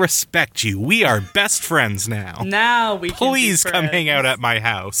 I respect you. We are best friends now. Now we can Please be come friends. hang out at my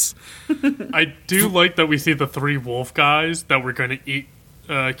house. I do like that we see the 3 wolf guys that were going to eat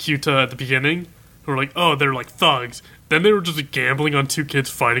Kyuta at the beginning, who were like, oh, they're like thugs. Then they were just like, gambling on 2 kids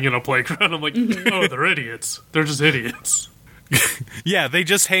fighting in a playground. I'm like, oh, they're idiots. They're just idiots. Yeah, they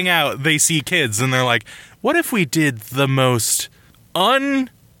just hang out, they see kids, and they're like, what if we did the most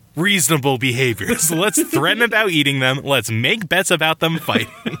unreasonable behaviors? Let's threaten about eating them, let's make bets about them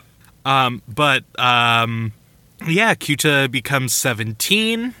fighting. Yeah, Kyuta becomes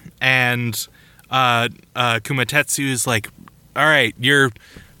 17, and Kumatetsu is like, alright, you're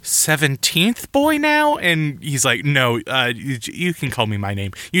 17th boy now? And he's like, no, you can call me my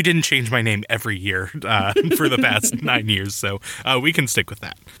name. You didn't change my name every year for the past 9 years, so we can stick with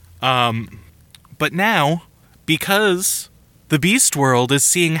that. But now, because the Beast World is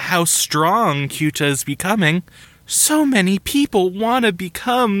seeing how strong Kyuta is becoming, so many people want to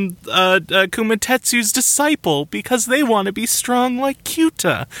become Kumatetsu's disciple because they want to be strong like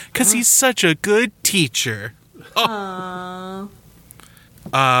Kyuta, because he's such a good teacher. Oh.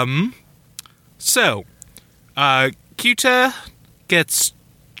 So, Kyuta gets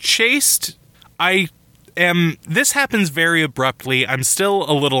chased. This happens very abruptly. I'm still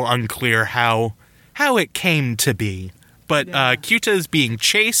a little unclear how it came to be. But, Kyuta is being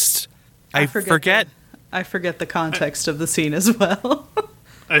chased. I forget the context of the scene as well.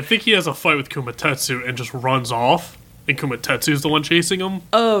 I think he has a fight with Kumatetsu and just runs off, and Kumatetsu's the one chasing him.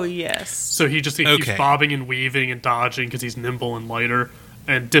 Oh, yes. So he just keeps bobbing and weaving and dodging because he's nimble and lighter,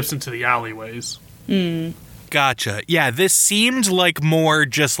 and dips into the alleyways. Gotcha. Yeah, this seemed like more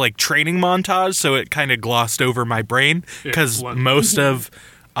just like training montage, so it kind of glossed over my brain, because most of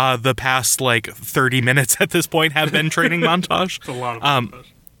the past like 30 minutes at this point have been training montage. It's a lot of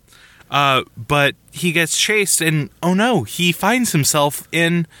montage. But he gets chased, and oh no, he finds himself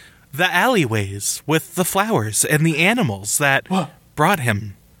in the alleyways with the flowers and the animals that brought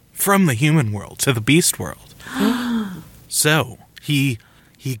him from the human world to the beast world. So he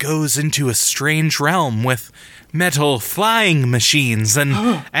goes into a strange realm with metal flying machines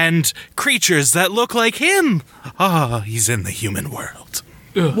and creatures that look like him. He's in the human world.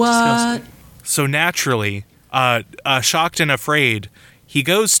 Ugh, what? disgusting. So naturally, shocked and afraid, he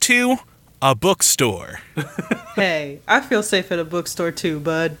goes to a bookstore. Hey, I feel safe at a bookstore too,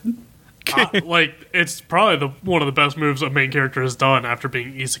 bud. It's probably one of the best moves a main character has done after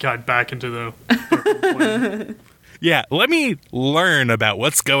being isekai'd back into the plane. Yeah, let me learn about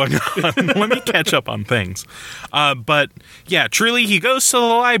what's going on. Let me catch up on things. But yeah, truly, he goes to the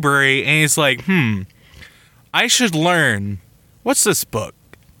library and he's like, I should learn. What's this book?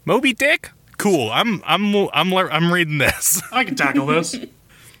 Moby Dick? Cool. I'm reading this. I can tackle this.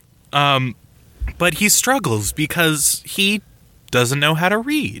 But he struggles because he doesn't know how to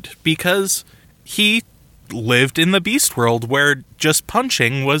read, because he lived in the beast world where just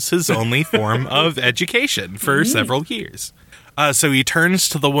punching was his only form of education for several years. So he turns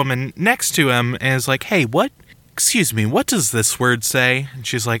to the woman next to him and is like, hey, what does this word say? And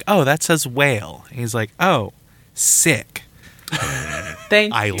she's like, oh, that says whale. And he's like, oh, sick.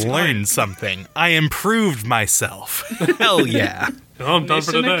 I learned something. I improved myself. Hell yeah. I'm done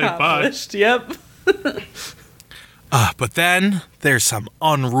for today. Bye. Yep. But then there's some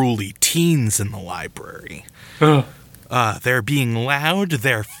unruly teens in the library. They're being loud.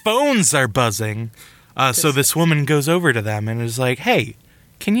 Their phones are buzzing. So this woman goes over to them and is like, hey,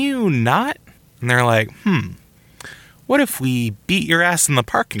 can you not? And they're like, what if we beat your ass in the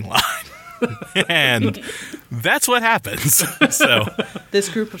parking lot? And that's what happens. So this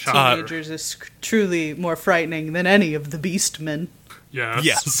group of teenagers is truly more frightening than any of the Beastmen.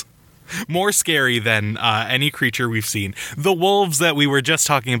 Yes. More scary than any creature we've seen. The wolves that we were just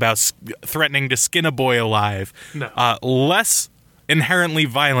talking about threatening to skin a boy alive, less inherently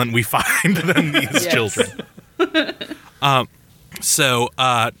violent we find than these children. So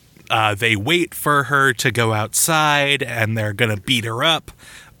they wait for her to go outside, and they're going to beat her up.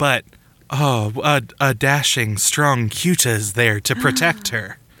 But, a dashing, strong Cuta is there to protect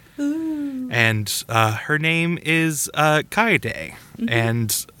her. And her name is Kaede.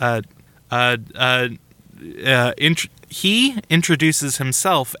 And he introduces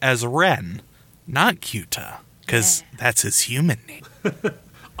himself as Ren, not Cuta, because that's his human name.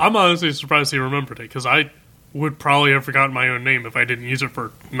 I'm honestly surprised he remembered it, because I would probably have forgotten my own name if I didn't use it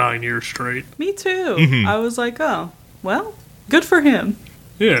for 9 years straight. Me too. I was like, oh, well, good for him.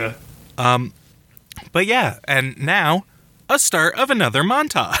 Yeah. But yeah, and now a start of another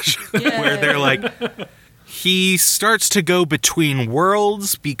montage where they're like, he starts to go between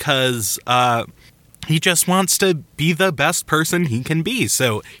worlds because he just wants to be the best person he can be.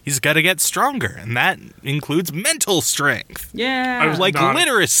 So he's got to get stronger, and that includes mental strength. Yeah.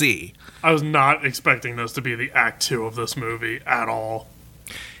 Literacy. I was not expecting this to be the act 2 of this movie at all.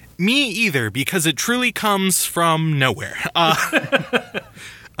 Me either, because it truly comes from nowhere.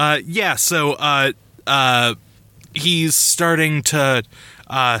 So he's starting to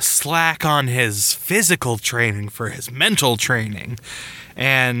slack on his physical training for his mental training.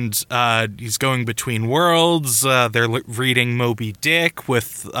 And he's going between worlds. They're reading Moby Dick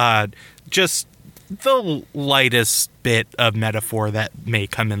with just the lightest bit of metaphor that may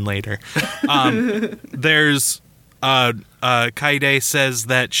come in later. There's Kaede says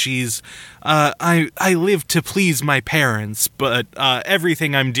that she's I live to please my parents, but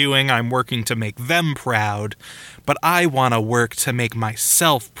everything I'm doing, I'm working to make them proud. But I want to work to make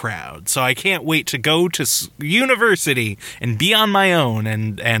myself proud. So I can't wait to go to university and be on my own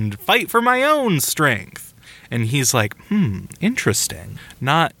and fight for my own strength. And he's like, interesting.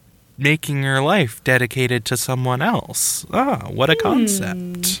 Not making your life dedicated to someone else. What a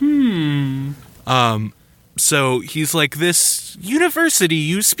concept. So he's like, this university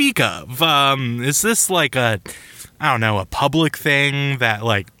you speak of, is this like a public thing that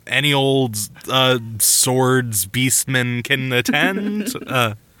like any old swords beastman can attend?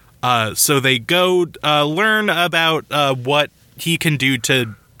 So they go learn about what he can do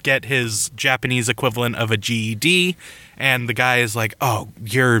to get his Japanese equivalent of a GED, and the guy is like, oh,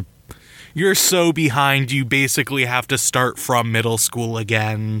 you're so behind, you basically have to start from middle school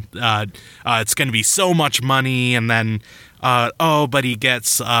again. It's going to be so much money, and then, but he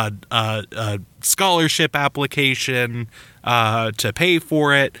gets a scholarship application to pay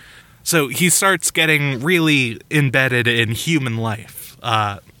for it. So he starts getting really embedded in human life.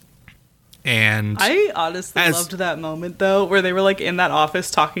 And I honestly loved that moment, though, where they were like in that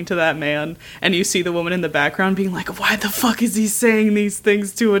office talking to that man, and you see the woman in the background being like, why the fuck is he saying these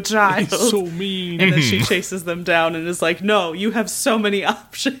things to a child? He's so mean. And then she chases them down and is like, no, you have so many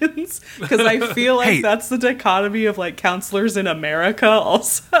options. Because I feel like that's the dichotomy of like counselors in America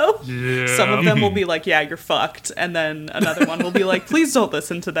also. Yeah. Some of them will be like, yeah, you're fucked. And then another one will be like, please don't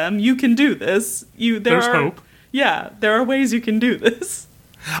listen to them. You can do this. There's hope. Yeah, there are ways you can do this.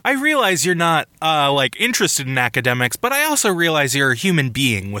 I realize you're not, interested in academics, but I also realize you're a human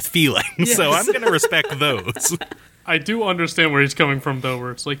being with feelings, so I'm going to respect those. I do understand where he's coming from, though,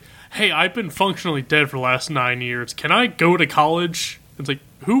 where it's like, hey, I've been functionally dead for the last 9 years. Can I go to college? It's like,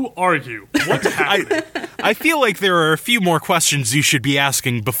 who are you? What's happening? I feel like there are a few more questions you should be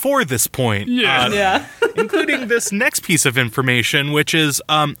asking before this point. Yeah. Including this next piece of information, which is,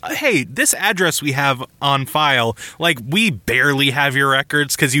 hey, this address we have on file, like, we barely have your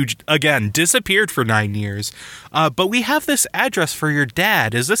records because you, again, disappeared for 9 years. But we have this address for your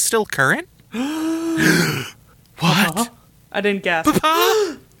dad. Is this still current? What? I didn't gasp.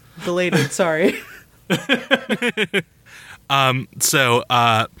 Belated, sorry.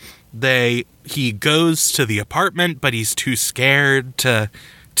 He goes to the apartment, but he's too scared to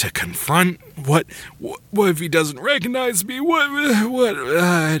confront. What if he doesn't recognize me?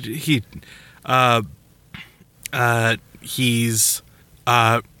 He's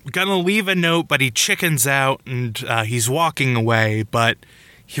gonna leave a note, but he chickens out, and he's walking away, but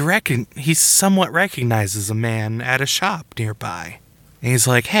he somewhat recognizes a man at a shop nearby. And he's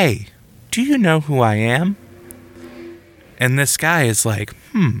like, hey, do you know who I am? And this guy is like,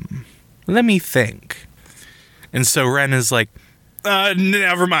 Let me think. And so Ren is like,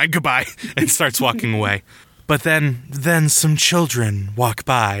 never mind, goodbye, and starts walking away. But then some children walk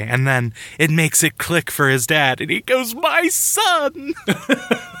by, and then it makes it click for his dad, and he goes, my son!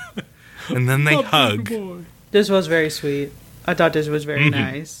 And then they hug. This was very sweet. I thought this was very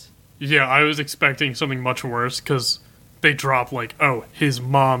nice. Yeah, I was expecting something much worse, because they drop, like, oh, his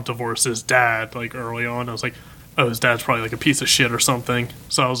mom divorced his dad, like, early on. I was like, oh, his dad's probably, like, a piece of shit or something.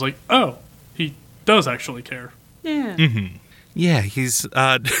 So I was like, oh, he does actually care. Yeah. Mm-hmm. Yeah, he's,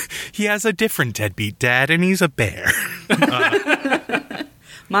 he has a different deadbeat dad, and he's a bear.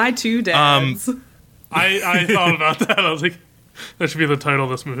 My two dads. I thought about that. I was like, that should be the title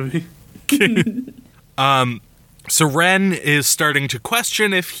of this movie. So Ren is starting to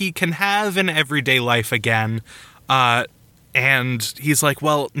question if he can have an everyday life again. And he's like,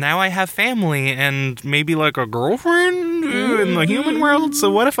 well, now I have family and maybe like a girlfriend in the human world.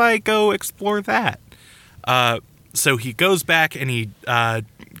 So what if I go explore that? So he goes back and he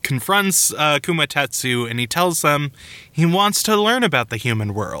confronts Kumatetsu and he tells them he wants to learn about the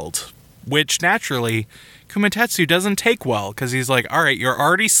human world, which naturally Kumatetsu doesn't take well because he's like, all right, you're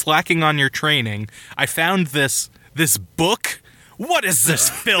already slacking on your training. I found this book. What is this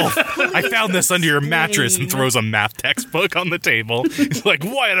filth? I found this under your mattress, and throws a math textbook on the table. He's like,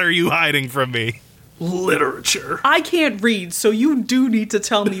 what are you hiding from me? Literature. I can't read, so you do need to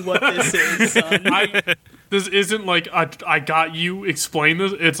tell me what this is, son. This isn't like, I got you, explain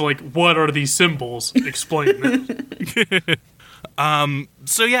this. It's like, what are these symbols? Explain it.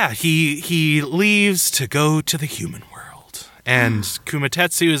 So yeah, he leaves to go to the human world. And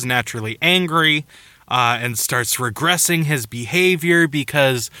Kumatetsu is naturally angry. And starts regressing his behavior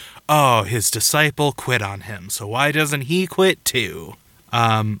because, his disciple quit on him. So why doesn't he quit too?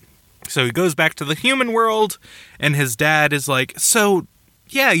 So he goes back to the human world, and his dad is like, so,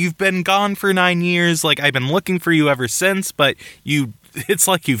 yeah, you've been gone for 9 years. Like, I've been looking for you ever since, but it's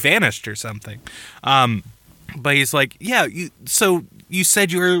like you vanished or something. But he's like, yeah, so you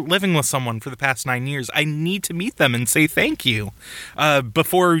said you were living with someone for the past 9 years. I need to meet them and say thank you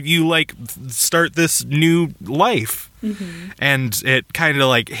before you, like, start this new life. Mm-hmm. And it kind of,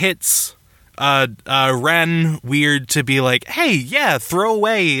 like, hits Ren weird to be like, hey, yeah, throw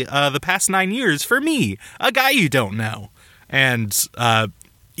away the past 9 years for me, a guy you don't know. And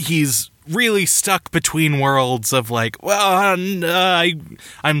he's really stuck between worlds of like, well,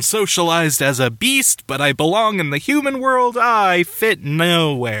 I'm socialized as a beast, but I belong in the human world. I fit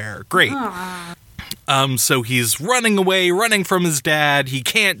nowhere. Great. So he's running away, running from his dad. He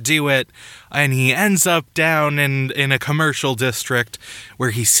can't do it. And he ends up down in a commercial district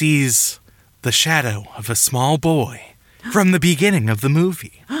where he sees the shadow of a small boy from the beginning of the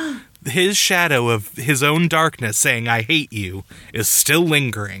movie. His shadow of his own darkness saying, I hate you, is still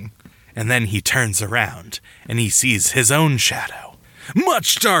lingering. And then he turns around, and he sees his own shadow.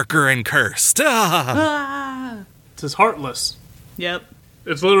 Much darker and cursed. It's his Heartless. Yep.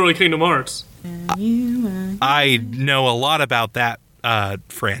 It's literally Kingdom Hearts. I know a lot about that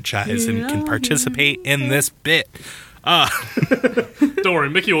franchise and can participate in this bit. Don't worry,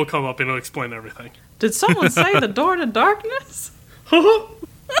 Mickey will come up and he'll explain everything. Did someone say the door to darkness?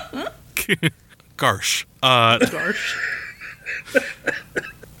 Garsh. Garsh.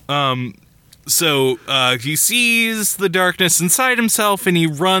 So he sees the darkness inside himself, and he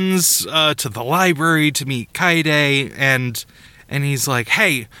runs to the library to meet Kaide, and he's like,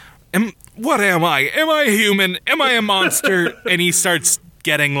 hey, what am I? Am I human? Am I a monster? And he starts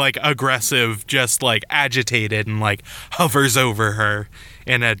getting, like, aggressive, just, like, agitated, and, like, hovers over her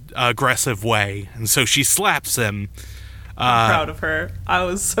in an aggressive way. And so she slaps him. I'm proud of her. I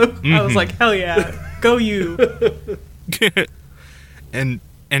was like, hell yeah, go you. And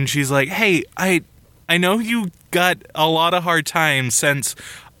she's like, hey, I know you got a lot of hard times since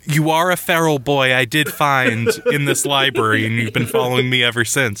you are a feral boy I did find in this library, and you've been following me ever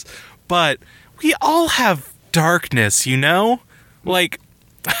since. But we all have darkness, you know? Like,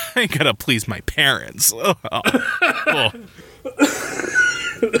 I gotta please my parents. Oh.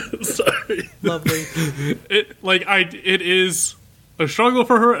 Sorry. Lovely. It is a struggle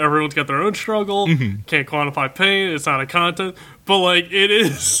for her. Everyone's got their own struggle. Mm-hmm. Can't quantify pain. It's not a content. But, like, it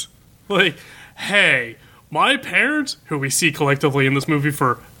is, like, hey, my parents, who we see collectively in this movie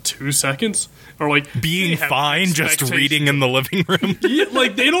for 2 seconds, are, like, being fine just reading in the living room. Yeah,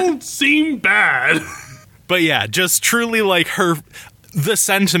 like, they don't seem bad. But yeah, just truly, like, the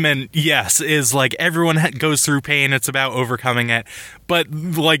sentiment, yes, is, like, everyone goes through pain. It's about overcoming it. But,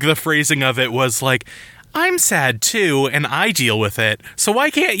 like, the phrasing of it was, like, I'm sad, too, and I deal with it, so why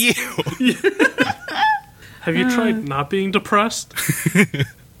can't you? Have you tried not being depressed?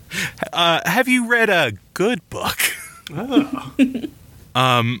 Have you read a good book? Oh.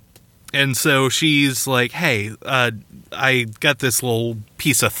 And so she's like, hey, I got this little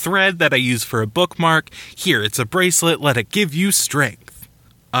piece of thread that I use for a bookmark. Here, it's a bracelet. Let it give you strength.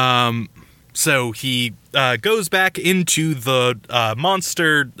 So he goes back into the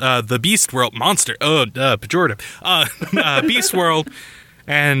the beast world. Pejorative. Beast world.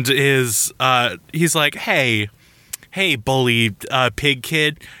 And he's like, hey, bully pig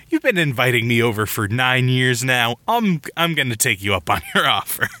kid, you've been inviting me over for 9 years now. I'm going to take you up on your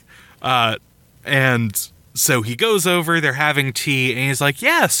offer. And so he goes over, they're having tea, and he's like,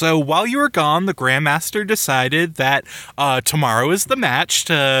 yeah, so while you were gone, the Grandmaster decided that tomorrow is the match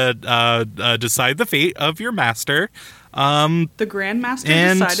to decide the fate of your master. The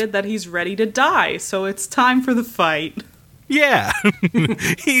Grandmaster decided that he's ready to die, so it's time for the fight. Yeah,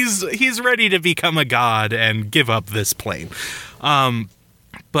 he's ready to become a god and give up this plane. So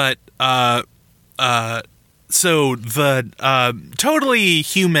the totally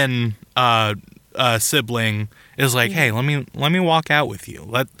human sibling is like, hey, let me walk out with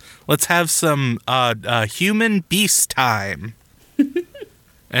you. Let's have some human beast time.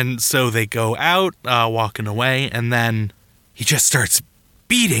 And so they go out, walking away, and then he just starts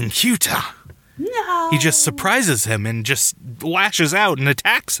beating Kyuta. No. He just surprises him and just lashes out and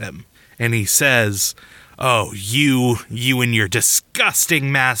attacks him. And he says, oh, you and your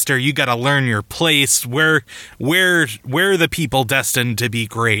disgusting master, you gotta learn your place. We're the people destined to be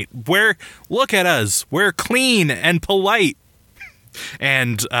great. Look at us. We're clean and polite.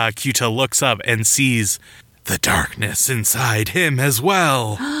 And Kyuta looks up and sees the darkness inside him as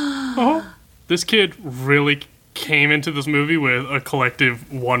well. Oh, this kid really came into this movie with a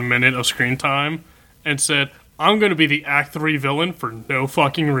collective 1 minute of screen time and said, I'm going to be the Act 3 villain for no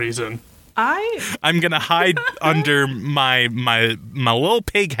fucking reason. I'm going to hide under my little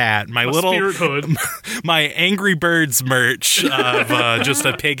pig hat, my little spirit hood, my Angry Birds merch of just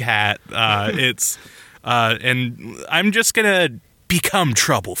a pig hat. And I'm just going to become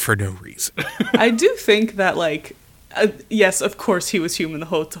trouble for no reason. I do think that, like, yes, of course he was human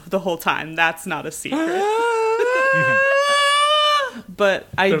the whole time. That's not a secret. But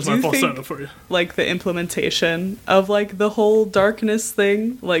There's my falsetto for you. Like, the implementation of, like, the whole darkness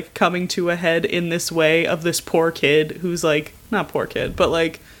thing, like, coming to a head in this way of this poor kid who's, like, not poor kid, but,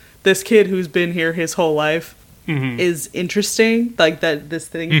 like, this kid who's been here his whole life is interesting. Like, that this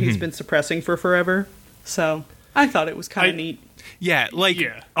thing he's been suppressing for forever. So, I thought it was kind of neat. Yeah,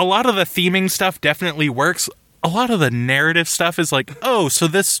 a lot of the theming stuff definitely works. A lot of the narrative stuff is like, oh, so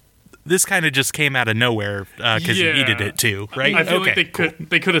this kind of just came out of nowhere because you needed it too, right? I feel like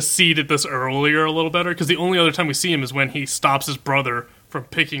they could have seeded this earlier a little better, because the only other time we see him is when he stops his brother from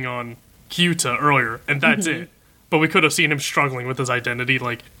picking on Kyuta earlier, and that's it. But we could have seen him struggling with his identity,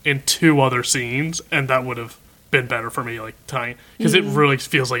 like, in 2 other scenes, and that would have been better for me, like, tying, because it really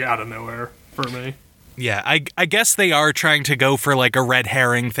feels like out of nowhere for me. Yeah, I guess they are trying to go for, like, a red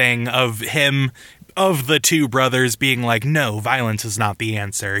herring thing of him, of the 2 brothers being like, no, violence is not the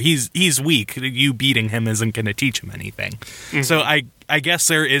answer. He's weak. You beating him isn't going to teach him anything. So I guess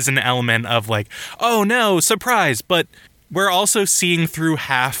there is an element of, like, oh no, surprise, but we're also seeing through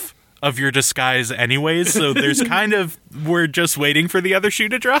half of your disguise anyways, so there's kind of, we're just waiting for the other shoe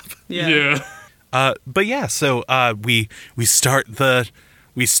to drop. Yeah. But yeah, so we start the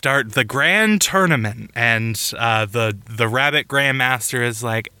grand tournament, and the Rabbit Grandmaster is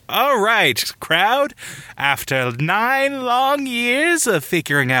like, all right, crowd, after 9 long years of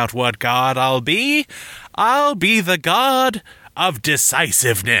figuring out what god I'll be the god of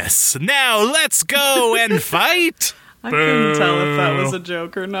decisiveness. Now let's go and fight. I couldn't tell if that was a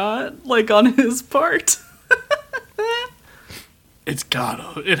joke or not, like, on his part.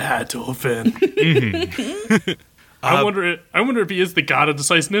 It had to have been. I wonder if he is the god of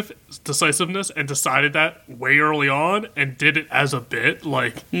decisiveness and decided that way early on and did it as a bit.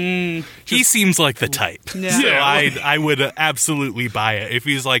 Like, he seems like the type. Yeah. So I would absolutely buy it if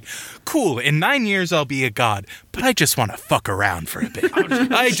he's like, cool, in 9 years I'll be a god, but I just want to fuck around for a bit.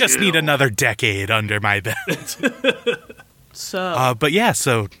 I just need another decade under my belt. So, but yeah,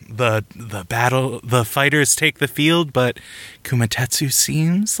 so the fighters take the field, but Kumatetsu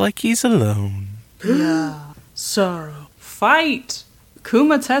seems like he's alone. yeah. Sorrow. Fight!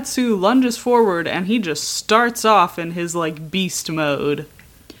 Kumatetsu lunges forward and he just starts off in his, like, beast mode.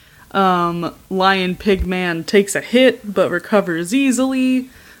 Lion Pigman takes a hit but recovers easily.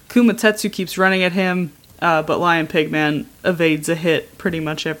 Kumatetsu keeps running at him, but Lion Pigman evades a hit pretty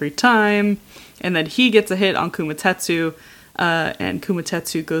much every time. And then he gets a hit on Kumatetsu, and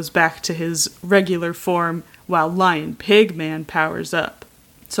Kumatetsu goes back to his regular form while Lion Pigman powers up.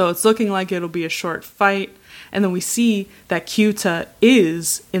 So it's looking like it'll be a short fight. And then we see that Kyuta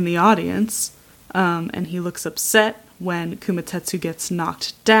is in the audience, and he looks upset when Kumatetsu gets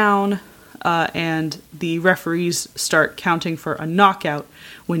knocked down, and the referees start counting for a knockout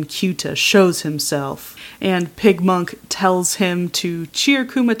when Kyuta shows himself. And Pig Monk tells him to cheer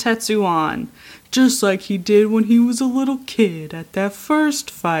Kumatetsu on, just like he did when he was a little kid at that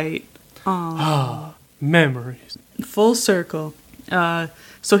first fight. Ah, memories. Full circle.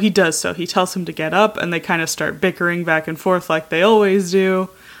 So he does so. He tells him to get up, and they kind of start bickering back and forth like they always do.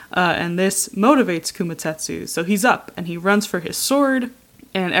 And this motivates Kumatetsu. So he's up, and he runs for his sword,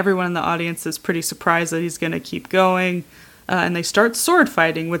 and everyone in the audience is pretty surprised that he's going to keep going. And they start sword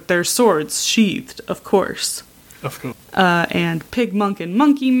fighting with their swords sheathed, of course. Of course. And Pig Monk and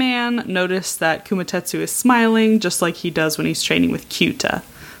Monkey Man notice that Kumatetsu is smiling, just like he does when he's training with Kyuta.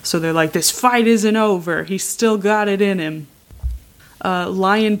 So they're like, this fight isn't over. He's still got it in him.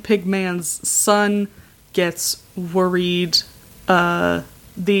 Lion Pigman's son gets worried. The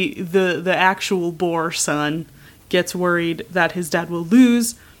actual boar son gets worried that his dad will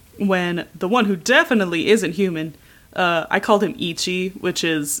lose when the one who definitely isn't human, I called him Ichi, which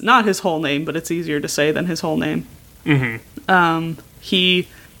is not his whole name, but it's easier to say than his whole name. Mm-hmm. He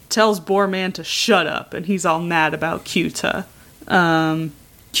tells Boar Man to shut up, and he's all mad about Kyuta.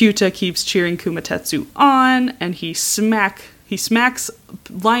 Kyuta keeps cheering Kumatetsu on, and he smacks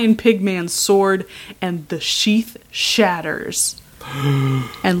Lion Pigman's sword, and the sheath shatters.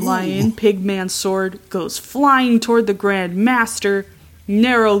 And Lion Pigman's sword goes flying toward the Grand Master,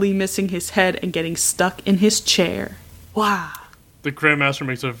 narrowly missing his head and getting stuck in his chair. Wow. The Grandmaster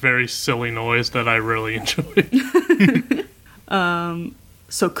makes a very silly noise that I really enjoy.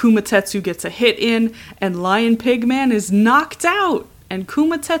 So Kumatetsu gets a hit in, and Lion Pigman is knocked out, and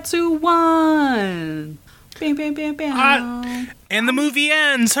Kumatetsu won. Bam, bam, bam, bam. And the movie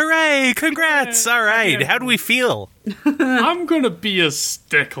ends. Hooray! Congrats! All right, how do we feel? I'm going to be a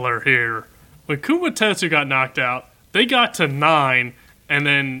stickler here. When Kumatetsu got knocked out, they got to 9, and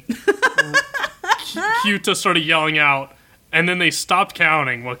then Kyuta started yelling out, and then they stopped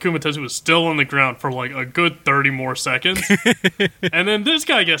counting while Kumatetsu was still on the ground for like a good 30 more seconds. And then this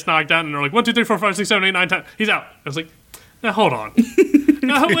guy gets knocked out, and they're like, 1, 2, 3, 4, 5, 6, 7, 8, 9, 10. He's out. I was like, now hold on.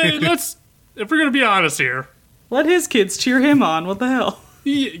 Now, wait, if we're going to be honest here. Let his kids cheer him on. What the hell?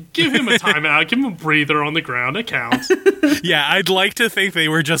 Give him a timeout. Give him a breather on the ground. It counts. Yeah, I'd like to think they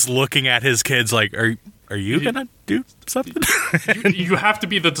were just looking at his kids like, are you going to do something? You have to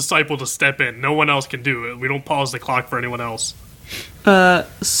be the disciple to step in. No one else can do it. We don't pause the clock for anyone else.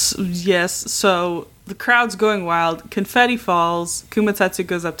 Yes, so the crowd's going wild. Confetti falls. Kumatetsu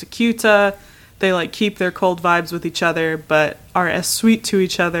goes up to Kyuta. They keep their cold vibes with each other, but are as sweet to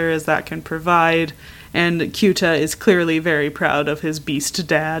each other as that can provide. And Kyuta is clearly very proud of his beast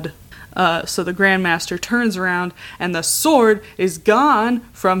dad. So the Grandmaster turns around, and the sword is gone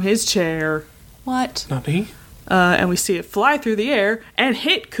from his chair. What? Nani? And we see it fly through the air and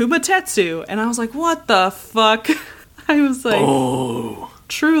hit Kumatetsu. And I was like, what the fuck? I was like, oh.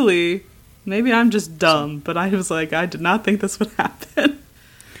 Truly, maybe I'm just dumb, but I was like, I did not think this would happen.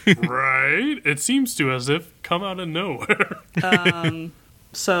 Right? It seems to as if come out of nowhere.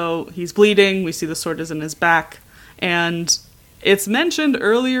 So he's bleeding. We see the sword is in his back. And it's mentioned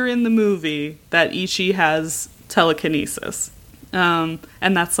earlier in the movie that Ichi has telekinesis. And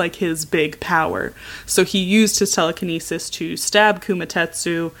that's his big power. So he used his telekinesis to stab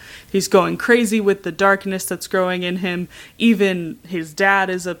Kumatetsu. He's going crazy with the darkness that's growing in him. Even his dad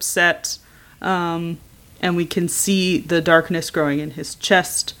is upset. And we can see the darkness growing in his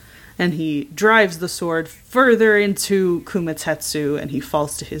chest. And he drives the sword further into Kumatetsu, and he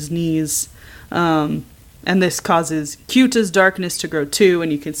falls to his knees. And this causes Kyuta's darkness to grow too,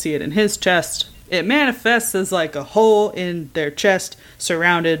 and you can see it in his chest. It manifests as a hole in their chest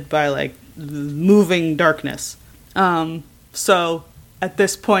surrounded by moving darkness. So at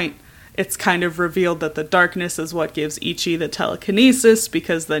this point, it's kind of revealed that the darkness is what gives Ichi the telekinesis,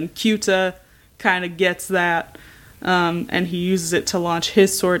 because then Kyuta kind of gets that. And he uses it to launch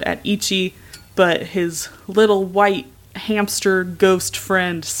his sword at Ichi, but his little white hamster ghost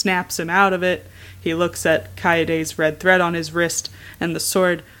friend snaps him out of it. He looks at Kaede's red thread on his wrist, and the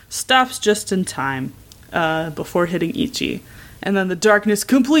sword stops just in time before hitting Ichi. And then the darkness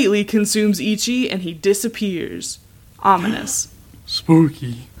completely consumes Ichi, and he disappears. Ominous.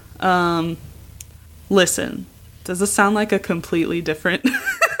 Spooky. Listen, does this sound like a completely different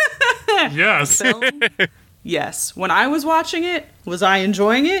Yes. film? Yes. When I was watching it, was I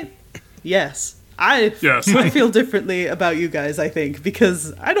enjoying it? Yes. Yes. I feel differently about you guys, I think,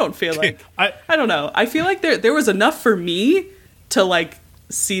 because I don't feel like... I don't know. I feel like there was enough for me to,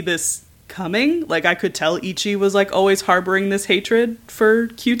 see this coming. Like, I could tell Ichi was, like, always harboring this hatred for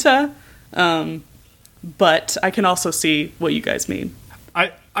Kyuta. But I can also see what you guys mean.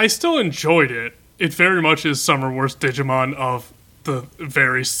 I still enjoyed it. It very much is Summer Wars Digimon of the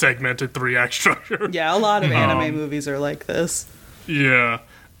very segmented 3-act structure. Yeah, a lot of anime movies are like this. Yeah.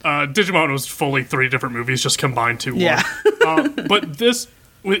 Digimon was fully 3 different movies just combined to one. Yeah. But this,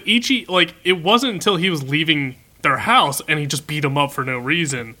 with Ichi, like, it wasn't until he was leaving their house and he just beat him up for no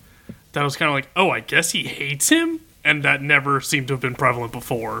reason that I was kind of like, oh, I guess he hates him? And that never seemed to have been prevalent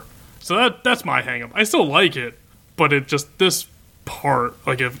before. So that's my hang-up. I still like it, but it just, this part,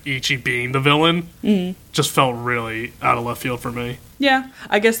 like, of Ichi being the villain just felt really out of left field for me. Yeah,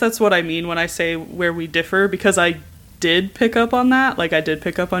 I guess that's what I mean when I say where we differ, because I did pick up on that. Like, I did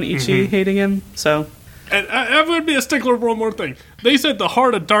pick up on Ichi hating him, so... And I would be a stickler for one more thing. They said the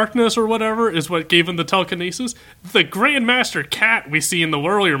Heart of Darkness or whatever is what gave him the telekinesis. The Grandmaster Cat we see in the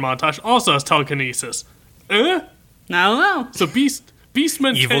earlier montage also has telekinesis. I don't know. So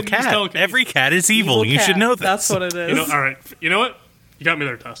Beastmen Evil can use cat. telekinesis. Every cat is evil. You cat. should know this. That's what it is. All right. You know what? You got me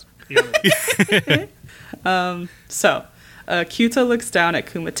there, Tess. So, Kyuta looks down at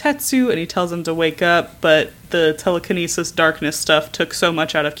Kumatetsu and he tells him to wake up, but the telekinesis darkness stuff took so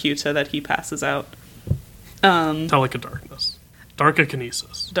much out of Kyuta that he passes out. Telekinesis.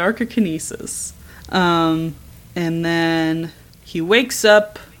 Darkokinesis. Darkokinesis. And then he wakes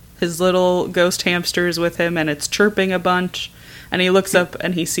up, his little ghost hamster is with him and it's chirping a bunch, and he looks up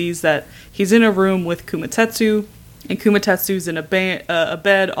and he sees that he's in a room with Kumatetsu, and Kumatetsu's in a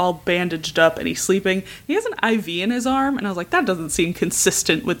bed all bandaged up and he's sleeping. He has an IV in his arm, and I was like, that doesn't seem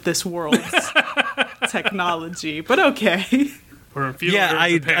consistent with this world's technology, but okay. Yeah,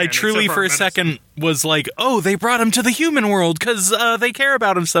 I truly for a second was like, oh, they brought him to the human world because they care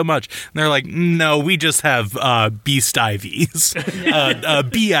about him so much. And they're like, no, we just have beast IVs,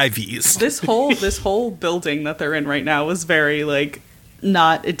 BIVs. This whole building that they're in right now was very like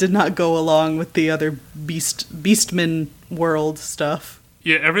it did not go along with the other Beastman world stuff.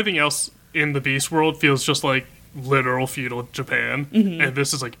 Yeah, everything else in the Beast world feels just like literal feudal Japan, and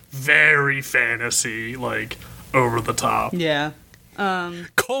this is like very fantasy, like over the top. Yeah.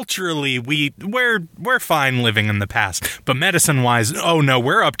 Culturally, we're fine living in the past, but medicine-wise, oh no,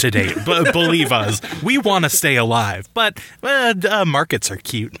 we're up to date. Believe us, we want to stay alive. But markets are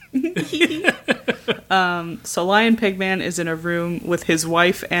cute. So Lion Pigman is in a room with his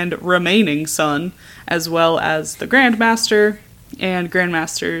wife and remaining son, as well as the Grandmaster. And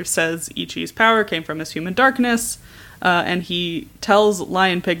Grandmaster says Ichi's power came from his human darkness. And he tells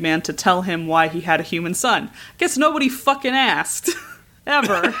Lion Pigman to tell him why he had a human son. Guess nobody fucking asked.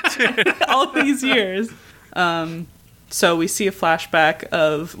 Ever. All these years. So we see a flashback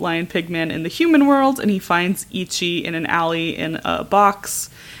of Lion Pigman in the human world, and he finds Ichi in an alley in a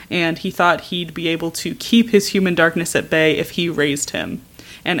box, and he thought he'd be able to keep his human darkness at bay if he raised him.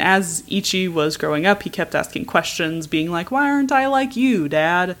 And as Ichi was growing up, he kept asking questions, being like, why aren't I like you,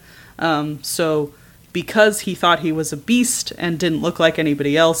 Dad? So... because he thought he was a beast and didn't look like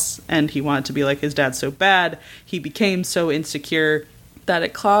anybody else, and he wanted to be like his dad so bad, he became so insecure that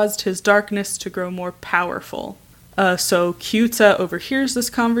it caused his darkness to grow more powerful. So Kyuta overhears this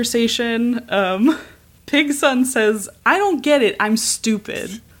conversation. Pig Son says, I don't get it, I'm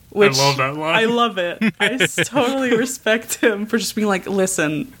stupid. Which I love that line. I love it. I totally respect him for just being like,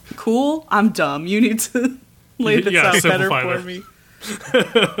 listen, cool, I'm dumb. You need to lay this out better for me.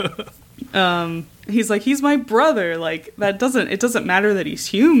 He's like, he's my brother. Like, it doesn't matter that he's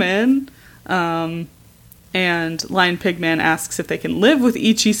human. And Lion Pigman asks if they can live with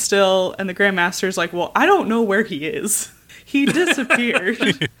Ichi still, and the Grandmaster's like, well, I don't know where he is. He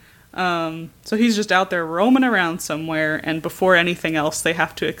disappeared. So he's just out there roaming around somewhere, and before anything else, they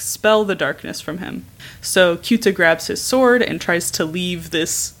have to expel the darkness from him. So Kyuta grabs his sword and tries to leave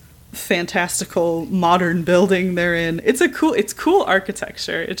this fantastical modern building they're in. It's cool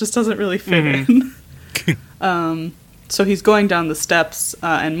architecture. It just doesn't really fit in. So he's going down the steps,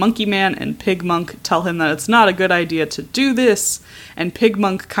 and Monkey Man and Pig Monk tell him that it's not a good idea to do this, and Pig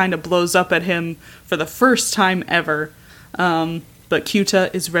Monk kind of blows up at him for the first time ever. But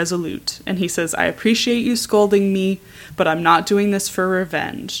Kyuta is resolute, and he says, I appreciate you scolding me, but I'm not doing this for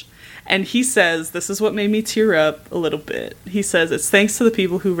revenge. And he says, this is what made me tear up a little bit. He says, it's thanks to the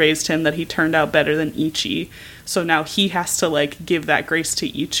people who raised him that he turned out better than Ichi. So now he has to, like, give that grace to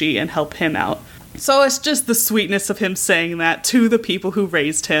Ichi and help him out. So it's just the sweetness of him saying that to the people who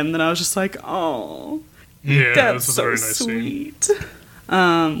raised him that I was just like, oh, yeah, that's this is so a very nice sweet.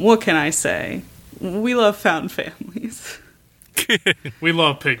 Scene. What can I say? We love fountain families. We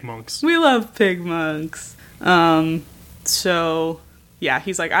love pig monks. We love pig monks. So yeah,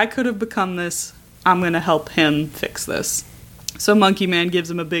 he's like, I could have become this. I'm going to help him fix this. So Monkey Man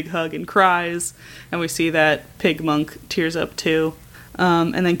gives him a big hug and cries, and we see that Pig Monk tears up too.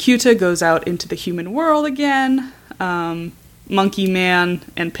 And then Kyuta goes out into the human world again. Monkey Man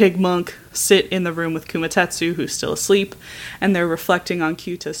and Pig Monk sit in the room with Kumatetsu, who's still asleep, and they're reflecting on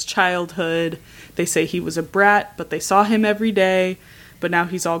Kyuta's childhood. They say he was a brat, but they saw him every day, but now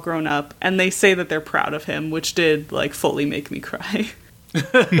he's all grown up, and they say that they're proud of him, which did, like, fully make me cry.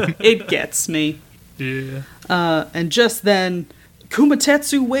 It gets me. Yeah. And just then,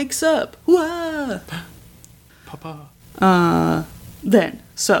 Kumatetsu wakes up. Wah! Papa.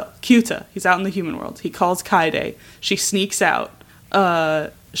 So, Kyuta, he's out in the human world. He calls Kaide. She sneaks out.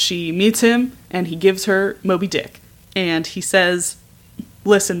 She meets him, and he gives her Moby Dick. And he says,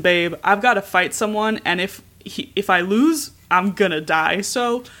 listen, babe, I've got to fight someone, and if I lose, I'm gonna die.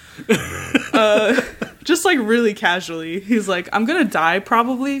 So, just like really casually, he's like, I'm gonna die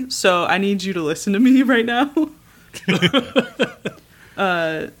probably, so I need you to listen to me right now.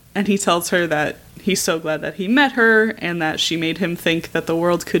 And he tells her that he's so glad that he met her, and that she made him think that the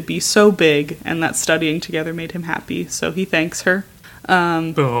world could be so big, and that studying together made him happy, so he thanks her.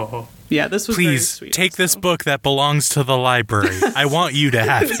 Yeah, this was very Please, sweet. take this book that belongs to the library. I want you to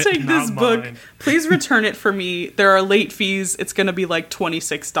have it. Take this Not book. mine. Please return it for me. There are late fees. It's going to be like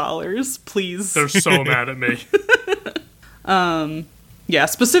 $26. Please. They're so mad at me. Yeah,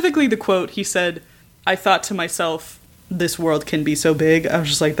 specifically the quote, he said, I thought to myself, this world can be so big. I was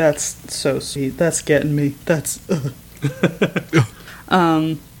just like, that's so sweet. That's getting me. That's...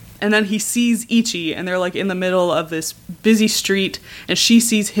 And then he sees Ichi, and they're like in the middle of this busy street, and she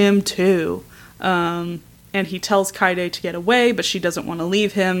sees him too. And he tells Kaide to get away, but she doesn't want to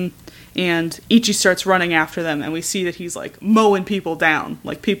leave him. And Ichi starts running after them, and we see that he's like mowing people down.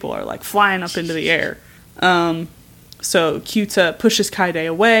 Like people are like flying up into the air. So Kyuta pushes Kaide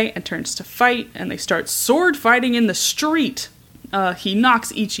away and turns to fight, and they start sword fighting in the street. He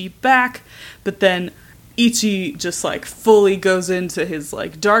knocks Ichi back, but then Ichi just like fully goes into his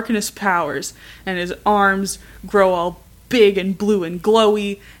like darkness powers, and his arms grow all big and blue and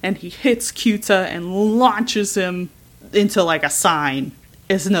glowy, and he hits Kyuta and launches him into like a sign.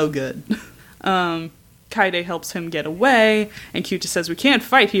 It's no good. Kaide helps him get away, and Kyuta says, we can't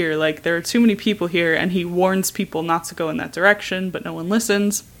fight here, like there are too many people here, and he warns people not to go in that direction, but no one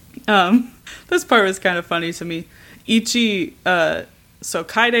listens. This part was kind of funny to me. Ichi, so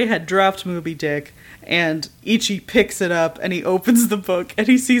Kaide had dropped Moby Dick, and Ichi picks it up, and he opens the book, and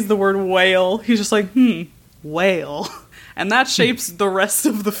he sees the word whale. He's just like, whale. And that shapes the rest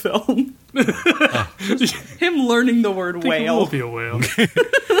of the film. Him learning the word I think it whale. will be a whale.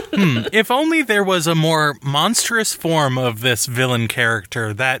 If only there was a more monstrous form of this villain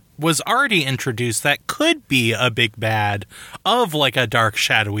character that was already introduced that could be a big bad of like a dark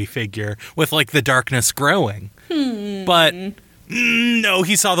shadowy figure with like the darkness growing. But no,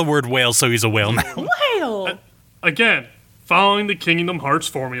 he saw the word whale, so he's a whale now. Whale! Again, following the Kingdom Hearts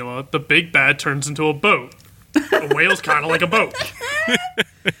formula, the big bad turns into a boat. A whale's kind of like a boat.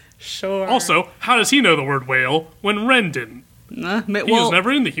 Sure. Also, how does he know the word whale when Ren didn't? He was never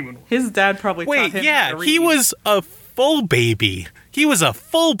in the human world. His dad probably taught Wait, him how yeah, to read. he was a full baby. He was a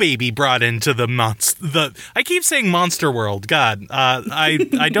full baby brought into the I keep saying Monster World. God,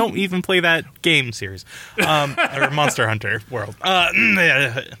 I don't even play that game series, or Monster Hunter World.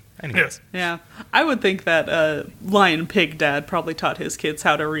 Anyways, Yeah. I would think that Lion Pig dad probably taught his kids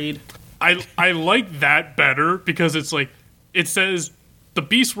how to read. I like that better because it's like, it says the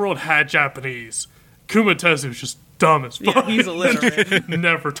Beast World had Japanese. Kumatezu's just dumb as fuck. Yeah, he's illiterate.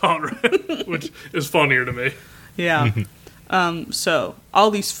 Never taught Ren, which is funnier to me. Yeah. So all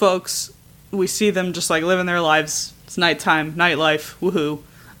these folks, we see them just like living their lives. It's nighttime, nightlife, woohoo.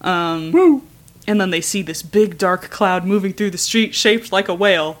 Woo! And then they see this big dark cloud moving through the street shaped like a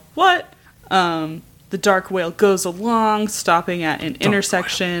whale. What? The dark whale goes along, stopping at an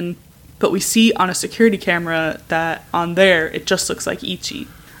intersection. But we see on a security camera that on there, it just looks like Ichi.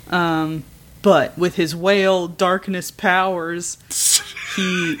 But with his whale darkness powers,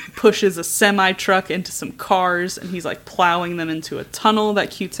 he pushes a semi-truck into some cars, and he's like plowing them into a tunnel that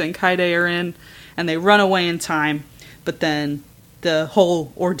Kyuta and Kaide are in, and they run away in time. But then the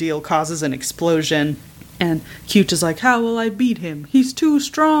whole ordeal causes an explosion, and Kyuta's like, how will I beat him? He's too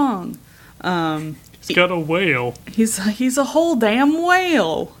strong. He's got a whale. He's a whole damn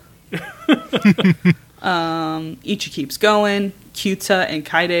whale. Ichi keeps going. Kyuta and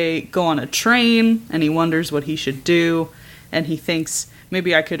Kaide go on a train, and he wonders what he should do, and he thinks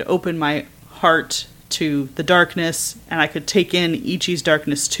maybe I could open my heart to the darkness, and I could take in Ichi's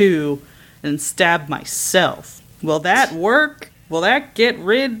darkness too, and stab myself. Will that work? will that get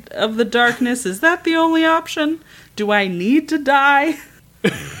rid of the darkness? Is that the only option? Do I need to die?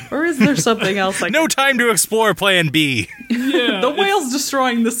 Or is there something else? No time to explore plan B. Yeah, The whale's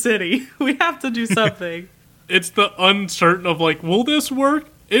destroying the city. We have to do something. it's the uncertain of like, will this work?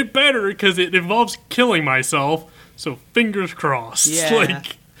 It better, because it involves killing myself. So fingers crossed. Yeah.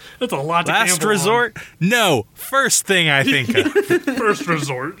 Like, that's a lot to Last gamble resort? No. First thing I think of. on. First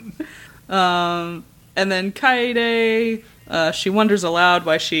resort. And then Kaede, she wonders aloud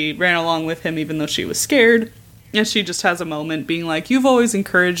why she ran along with him even though she was scared. And she just has a moment being like, you've always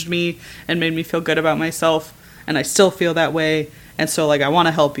encouraged me and made me feel good about myself, and I still feel that way, and so, like, I want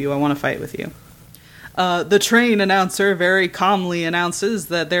to help you, I want to fight with you. The train announcer very calmly announces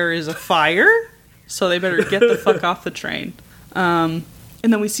that there is a fire, so they better get the fuck off the train. And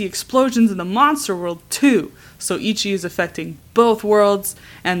then we see explosions in the monster world, too. So Ichi is affecting both worlds,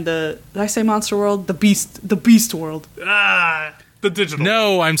 and did I say monster world? The beast world. The digital.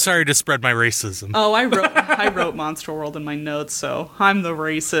 No, I'm sorry to spread my racism. Oh, I wrote monster world in my notes, so I'm the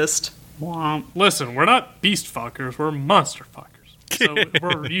racist. Womp. Listen, we're not beast fuckers, we're monster fuckers. So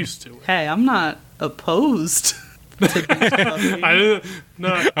we're used to it. Hey, I'm not opposed to beast fucking. I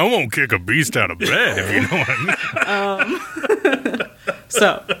won't kick a beast out of bed, if you know what I mean.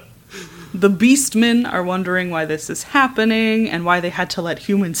 So, the Beastmen are wondering why this is happening and why they had to let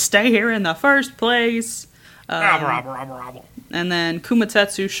humans stay here in the first place. Robble. And then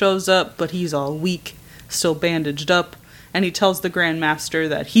Kumatetsu shows up, but he's all weak, still bandaged up, and he tells the Grand Master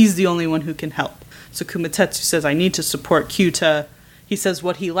that he's the only one who can help. So Kumatetsu says, I need to support Kyuta. He says,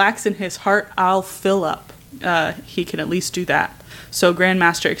 what he lacks in his heart, I'll fill up. He can at least do that. So Grand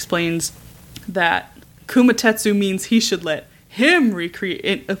Master explains that Kumatetsu means he should let him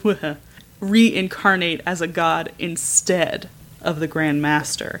reincarnate as a god instead of the Grand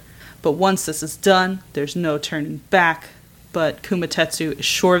Master. But once this is done, there's no turning back. But Kumatetsu is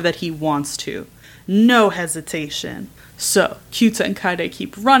sure that he wants to. No hesitation. So, Kyuta and Kaede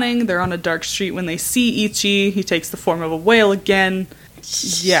keep running. They're on a dark street when they see Ichi. He takes the form of a whale again.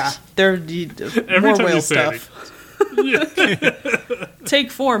 Yeah, they're more time whale you say stuff. Take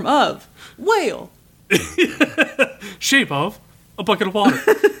form of whale. Shape of a bucket of water.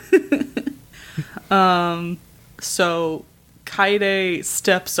 So Kaede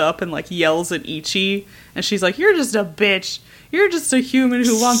steps up and like yells at Ichi, and she's like, "You're just a bitch. You're just a human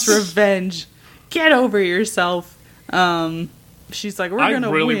who wants revenge. Get over yourself." She's like, "We're gonna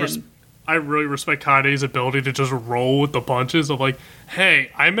win." I really respect Kaede's ability to just roll with the punches of like,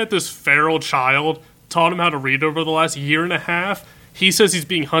 hey, I met this feral child, taught him how to read over the last year and a half. He says he's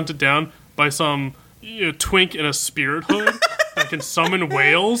being hunted down by some twink in a spirit hood that can summon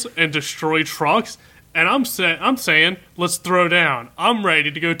whales and destroy trucks. And I'm saying, let's throw down. I'm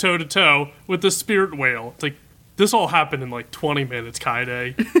ready to go toe to toe with the spirit whale. It's like, this all happened in like 20 minutes,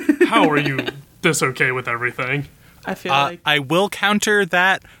 Kaede. How are you this okay with everything? I feel like I will counter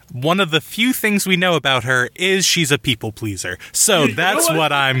that. One of the few things we know about her is she's a people pleaser. So that's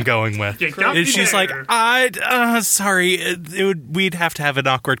what I'm going with. You got me She's there. like, sorry, we'd have to have an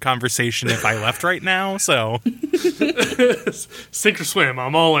awkward conversation if I left right now. So Sink or swim,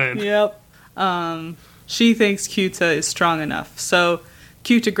 I'm all in. Yep. She thinks Kyuta is strong enough. So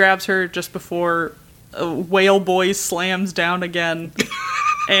Kyuta grabs her just before Whale Boy slams down again,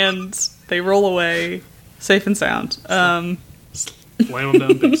 and they roll away safe and sound. Slam them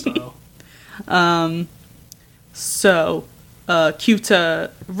down big style. So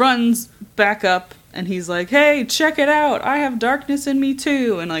Kyuta runs back up, and he's like, "Hey, check it out! I have darkness in me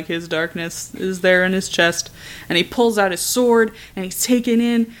too!" And like his darkness is there in his chest, and he pulls out his sword, and he's taking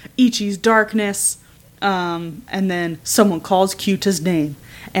in Ichi's darkness. And then someone calls Kyuta's name,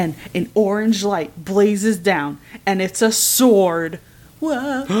 and an orange light blazes down, and it's a sword.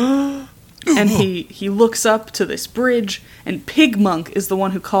 Whoa. And he looks up to this bridge, and Pigmonk is the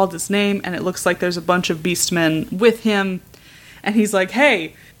one who called his name, and it looks like there's a bunch of beastmen with him. And he's like,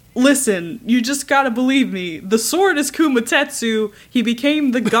 "Hey, listen, you just gotta believe me. The sword is Kumatetsu. He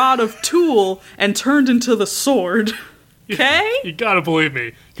became the god of Tool and turned into the sword." Okay? You gotta believe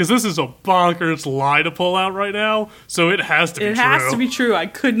me, because this is a bonkers lie to pull out right now, so it has to be true. It has to be true. I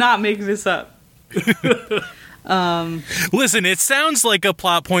could not make this up. listen, it sounds like a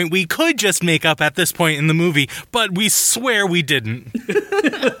plot point we could just make up at this point in the movie, but we swear we didn't.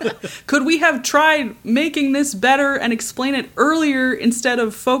 Could we have tried making this better and explain it earlier instead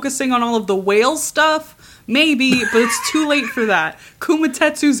of focusing on all of the whale stuff? Maybe, but it's too late for that.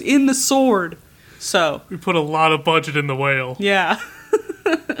 Kumatetsu's in the sword. So We put a lot of budget in the whale. yeah.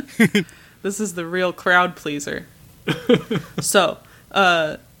 This is the real crowd pleaser. So,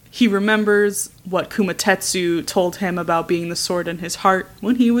 He remembers what Kumatetsu told him about being the sword in his heart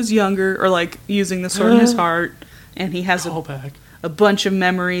when he was younger, or like using the sword in his heart. And he has a bunch of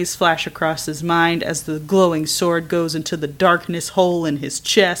memories flash across his mind as the glowing sword goes into the darkness hole in his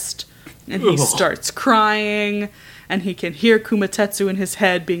chest. And he starts crying, and he can hear Kumatetsu in his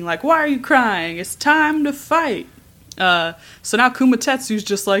head being like, "Why are you crying? It's time to fight." So now Kumatetsu's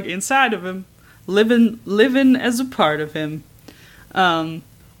just like inside of him, living as a part of him.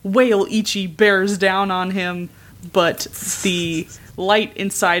 Whale Ichi bears down on him, but the light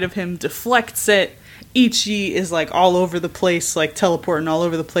inside of him deflects it. Ichi is like all over the place, like teleporting all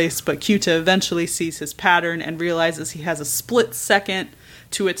over the place, but Kyuta eventually sees his pattern and realizes he has a split second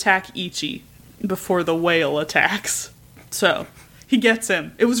to attack Ichi before the whale attacks. So, he gets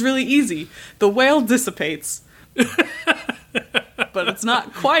him. It was really easy. The whale dissipates. But it's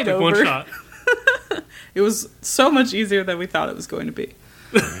not quite over. One shot. It was so much easier than we thought it was going to be.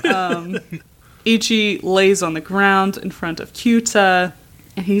 Ichi lays on the ground in front of Kyuta,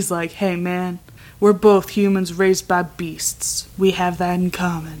 and he's like, "Hey man, we're both humans raised by beasts. We have that in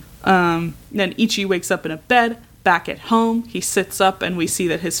common." Then Ichi wakes up in a bed, back at home. He sits up, and we see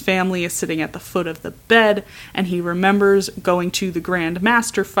that his family is sitting at the foot of the bed, and he remembers going to the Grand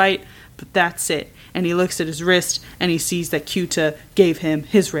Master fight, but that's it. And he looks at his wrist, and he sees that Kyuta gave him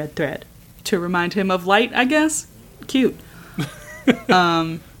his red thread. To remind him of light, I guess? Cute.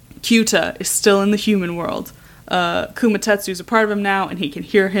 Kyuta is still in the human world. Kumatetsu's a part of him now, and he can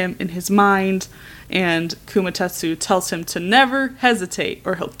hear him in his mind. And Kumatetsu tells him to never hesitate,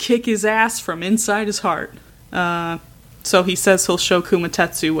 or he'll kick his ass from inside his heart. So he says he'll show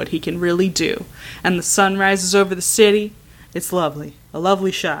Kumatetsu what he can really do. And the sun rises over the city. It's lovely. A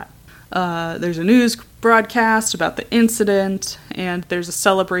lovely shot. There's a news broadcast about the incident, and there's a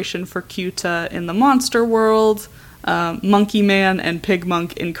celebration for Kyuta in the monster world. Monkey Man and Pig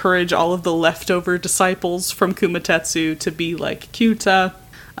Monk encourage all of the leftover disciples from Kumatetsu to be like Kyuta.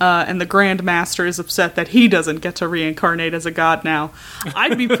 And the Grand Master is upset that he doesn't get to reincarnate as a god now.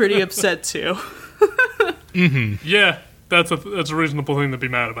 I'd be pretty upset too. Mm-hmm. Yeah, that's a reasonable thing to be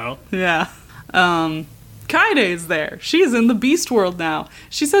mad about. Yeah. Kaide's there. She's in the Beast World now.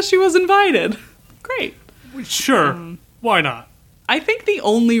 She says she was invited. Great. Sure. Why not? I think the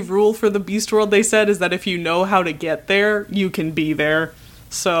only rule for the Beast World, they said, is that if you know how to get there, you can be there.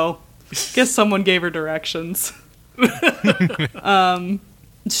 So, guess someone gave her directions.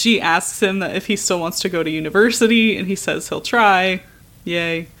 She asks him that if he still wants to go to university, and he says he'll try.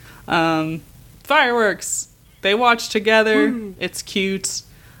 Yay. Fireworks. They watch together. Woo. It's cute.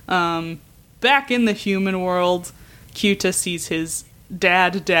 Back in the human world, Kyuta sees his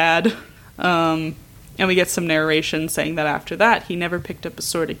dad. And we get some narration saying that after that, he never picked up a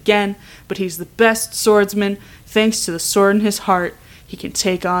sword again, but he's the best swordsman. Thanks to the sword in his heart, he can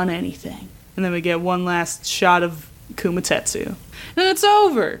take on anything. And then we get one last shot of Kumatetsu. And it's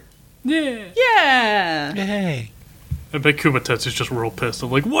over. Yeah. Yeah. Yay. I bet Kumatetsu's just real pissed.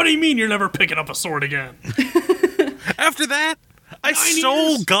 I'm like, what do you mean you're never picking up a sword again? After that, I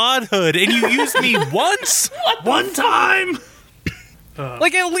stole godhood, and you used me once? One time?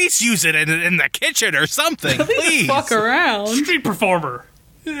 Like, at least use it in the kitchen or something, please. Fuck around. Street performer.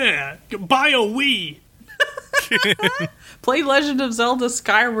 Yeah. Buy a Wii. Play Legend of Zelda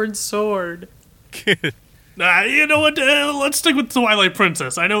Skyward Sword. You know what? Let's stick with Twilight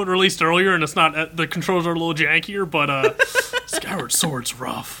Princess. I know it released earlier, and it's not. The controls are a little jankier, but Skyward Sword's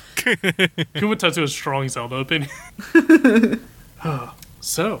rough. Kumatetsu has strong Zelda opinion.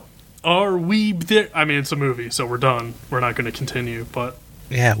 So, are we there? I mean, it's a movie, so we're done. We're not going to continue, but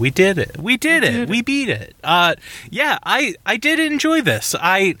yeah, we did it. We did it. We beat it. Yeah, I did enjoy this.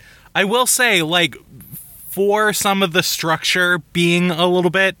 I will say, like, for some of the structure being a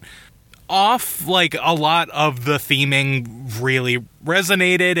little bit off, like, a lot of the theming really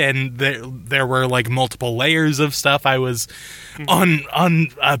resonated, and there were, like, multiple layers of stuff. I was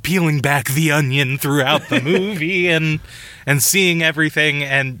peeling back the onion throughout the movie and seeing everything,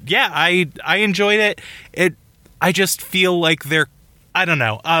 and yeah, I enjoyed it. I just feel like I don't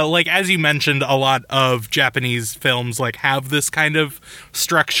know, like, as you mentioned, a lot of Japanese films, like, have this kind of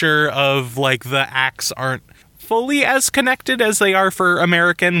structure of, like, the acts aren't fully as connected as they are for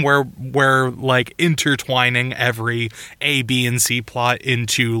American, where we're, like, intertwining every A, B, and C plot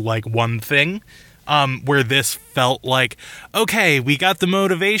into, like, one thing. Where this felt like, okay, we got the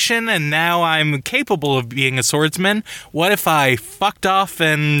motivation, and now I'm capable of being a swordsman. What if I fucked off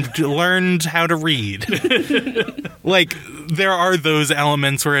and learned how to read? Like, there are those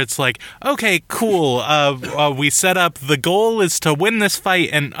elements where it's like, okay, cool, we set up, the goal is to win this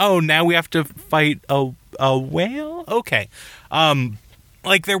fight, and oh, now we have to fight a whale? Okay.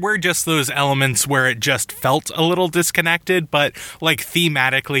 like, there were just those elements where it just felt a little disconnected, but, like,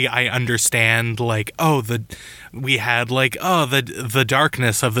 thematically, I understand, like, we had, like, the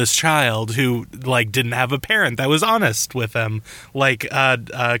darkness of this child who, like, didn't have a parent that was honest with him, like,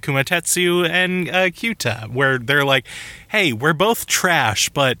 Kumatetsu and Kyuta, where they're like, hey, we're both trash,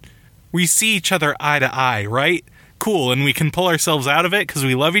 but we see each other eye to eye, right? Cool, and we can pull ourselves out of it because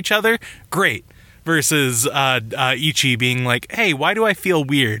we love each other? Great. Versus Ichi being like, hey, why do I feel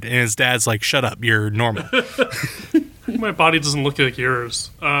weird? And his dad's like, shut up, you're normal. My body doesn't look like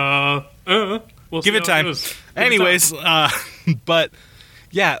yours. We'll Give it time. Anyways, but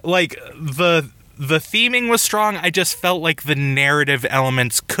yeah, like the theming was strong. I just felt like the narrative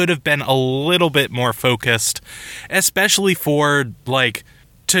elements could have been a little bit more focused, especially for, like,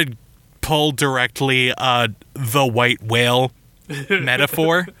 to pull directly the white whale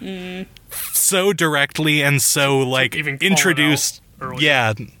metaphor. So directly and so, like, even introduced.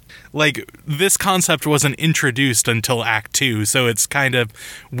 Yeah, like, this concept wasn't introduced until Act 2, so it's kind of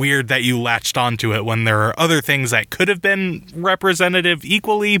weird that you latched onto it when there are other things that could have been representative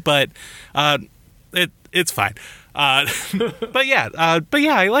equally, but it's fine. But yeah,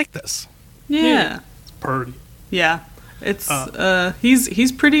 I like this. Yeah. It's pretty. Yeah. It's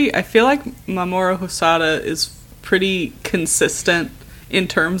he's pretty. I feel like Mamoru Hosoda is pretty consistent in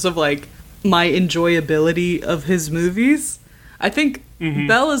terms of, like, my enjoyability of his movies. I think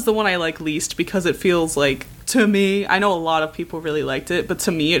Belle is the one I like least because it feels like, to me, I know a lot of people really liked it, but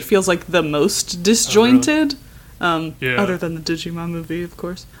to me it feels like the most disjointed. Other than the Digimon movie, of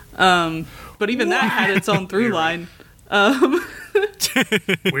course. But even that had its own through line.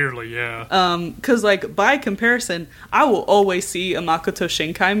 Weirdly, yeah. Because, like, by comparison, I will always see a Makoto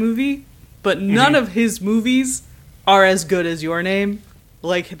Shinkai movie, but none of his movies are as good as Your Name.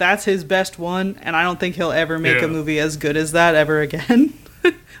 Like, that's his best one, and I don't think he'll ever make a movie as good as that ever again.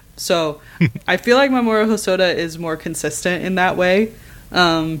 So, I feel like Mamoru Hosoda is more consistent in that way.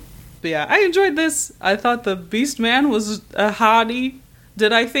 But yeah, I enjoyed this. I thought the Beast Man was a hottie.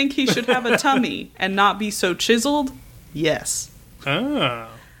 Did I think he should have a tummy and not be so chiseled? Yes. Ah.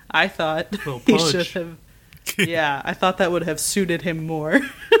 I thought he should have. Yeah, I thought that would have suited him more.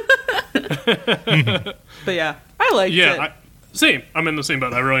 But yeah, I liked it. Same. I'm in the same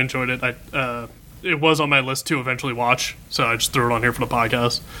boat. I really enjoyed it. It was on my list to eventually watch, so I just threw it on here for the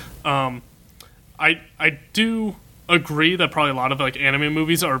podcast. I do agree that probably a lot of, like, anime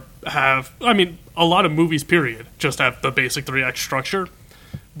movies a lot of movies, period, just have the basic 3-act structure.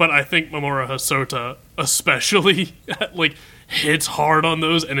 But I think Mamoru Hosoda especially, like, hits hard on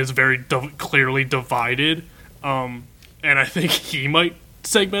those and is very clearly divided. And I think he might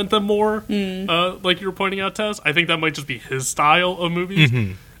segment them more, like you were pointing out, Tess. I think that might just be his style of movies.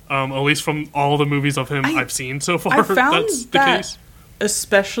 At least from all the movies of him I've seen so far, I found that's the case.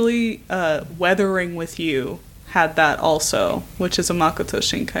 Especially Weathering with You had that also, which is a Makoto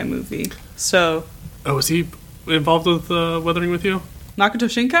Shinkai movie. So, is he involved with Weathering with You? Makoto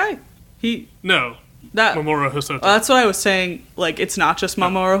Shinkai? No. Mamoru Hosoda. That's what I was saying. Like, it's not just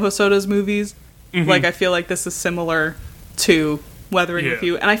Mamoru Hosoda's movies. Like, I feel like this is similar to Weathering with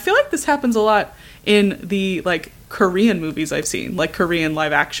You. And I feel like this happens a lot in the, like, Korean movies I've seen. Like, Korean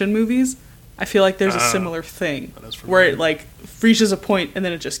live-action movies. I feel like there's a similar thing. Where it, like, reaches a point and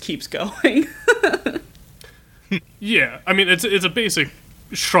then it just keeps going. Yeah. I mean, it's a basic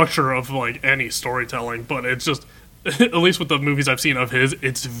structure of, like, any storytelling. But it's just, at least with the movies I've seen of his,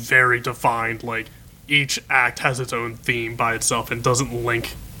 it's very defined. Like, each act has its own theme by itself and doesn't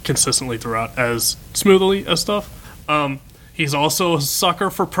link consistently throughout as smoothly as stuff. He's also a sucker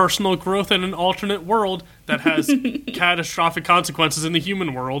for personal growth in an alternate world that has catastrophic consequences in the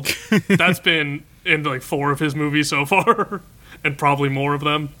human world. That's been in, like, 4 of his movies so far, and probably more of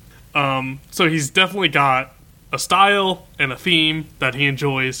them. So he's definitely got a style and a theme that he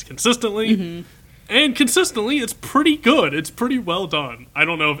enjoys consistently. And consistently, it's pretty good. It's pretty well done. I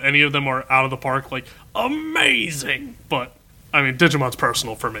don't know if any of them are out of the park, like, amazing. But, I mean, Digimon's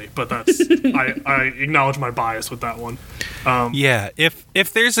personal for me. But that's, I acknowledge my bias with that one. Yeah,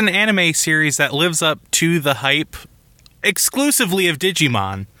 if there's an anime series that lives up to the hype exclusively of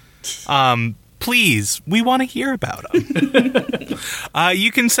Digimon, please, we want to hear about them.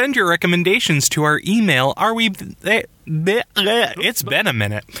 You can send your recommendations to our email. It's been a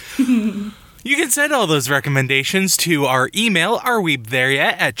minute. You can send all those recommendations to our email,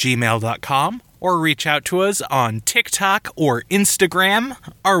 arewethereYet@gmail.com, or reach out to us on TikTok or Instagram,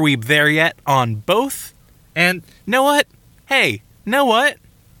 arewethereYet on both. And know what? Hey, know what?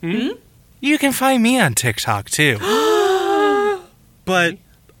 You can find me on TikTok too. But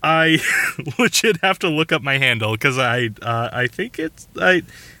I legit have to look up my handle because I think it's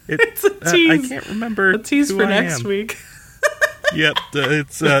It's a tease. I can't remember. A tease who for I next am. week. Yep,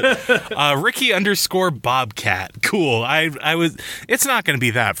 it's Ricky_Bobcat. Cool. I was. It's not going to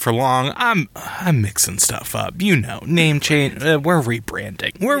be that for long. I'm mixing stuff up. Name change. We're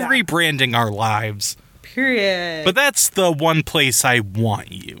rebranding. We're rebranding our lives. Period. But that's the one place I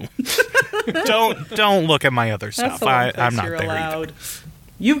want you. don't look at my other stuff. I'm not there either.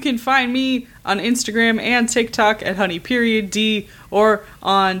 You can find me on Instagram and TikTok at honey.d or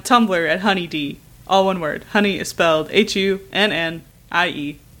on Tumblr at honeyd. All one word. Honey is spelled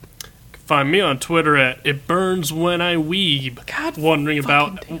HUNNIE. Find me on Twitter at It Burns When I Weeb. God, wondering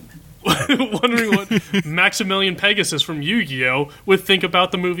what Maximilian Pegasus from Yu-Gi-Oh! Would think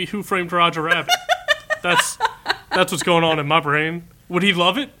about the movie Who Framed Roger Rabbit. That's what's going on in my brain. Would he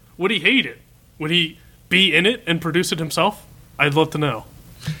love it? Would he hate it? Would he be in it and produce it himself? I'd love to know.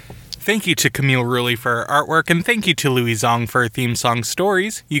 Thank you to Camille Rulli for our artwork, and thank you to Louis Zong for theme song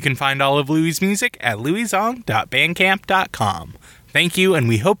stories. You can find all of Louis' music at louiszong.bandcamp.com. Thank you, and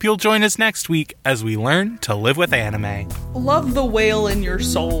we hope you'll join us next week as we learn to live with anime. Love the whale in your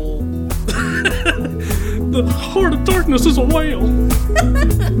soul. The heart of darkness is a whale.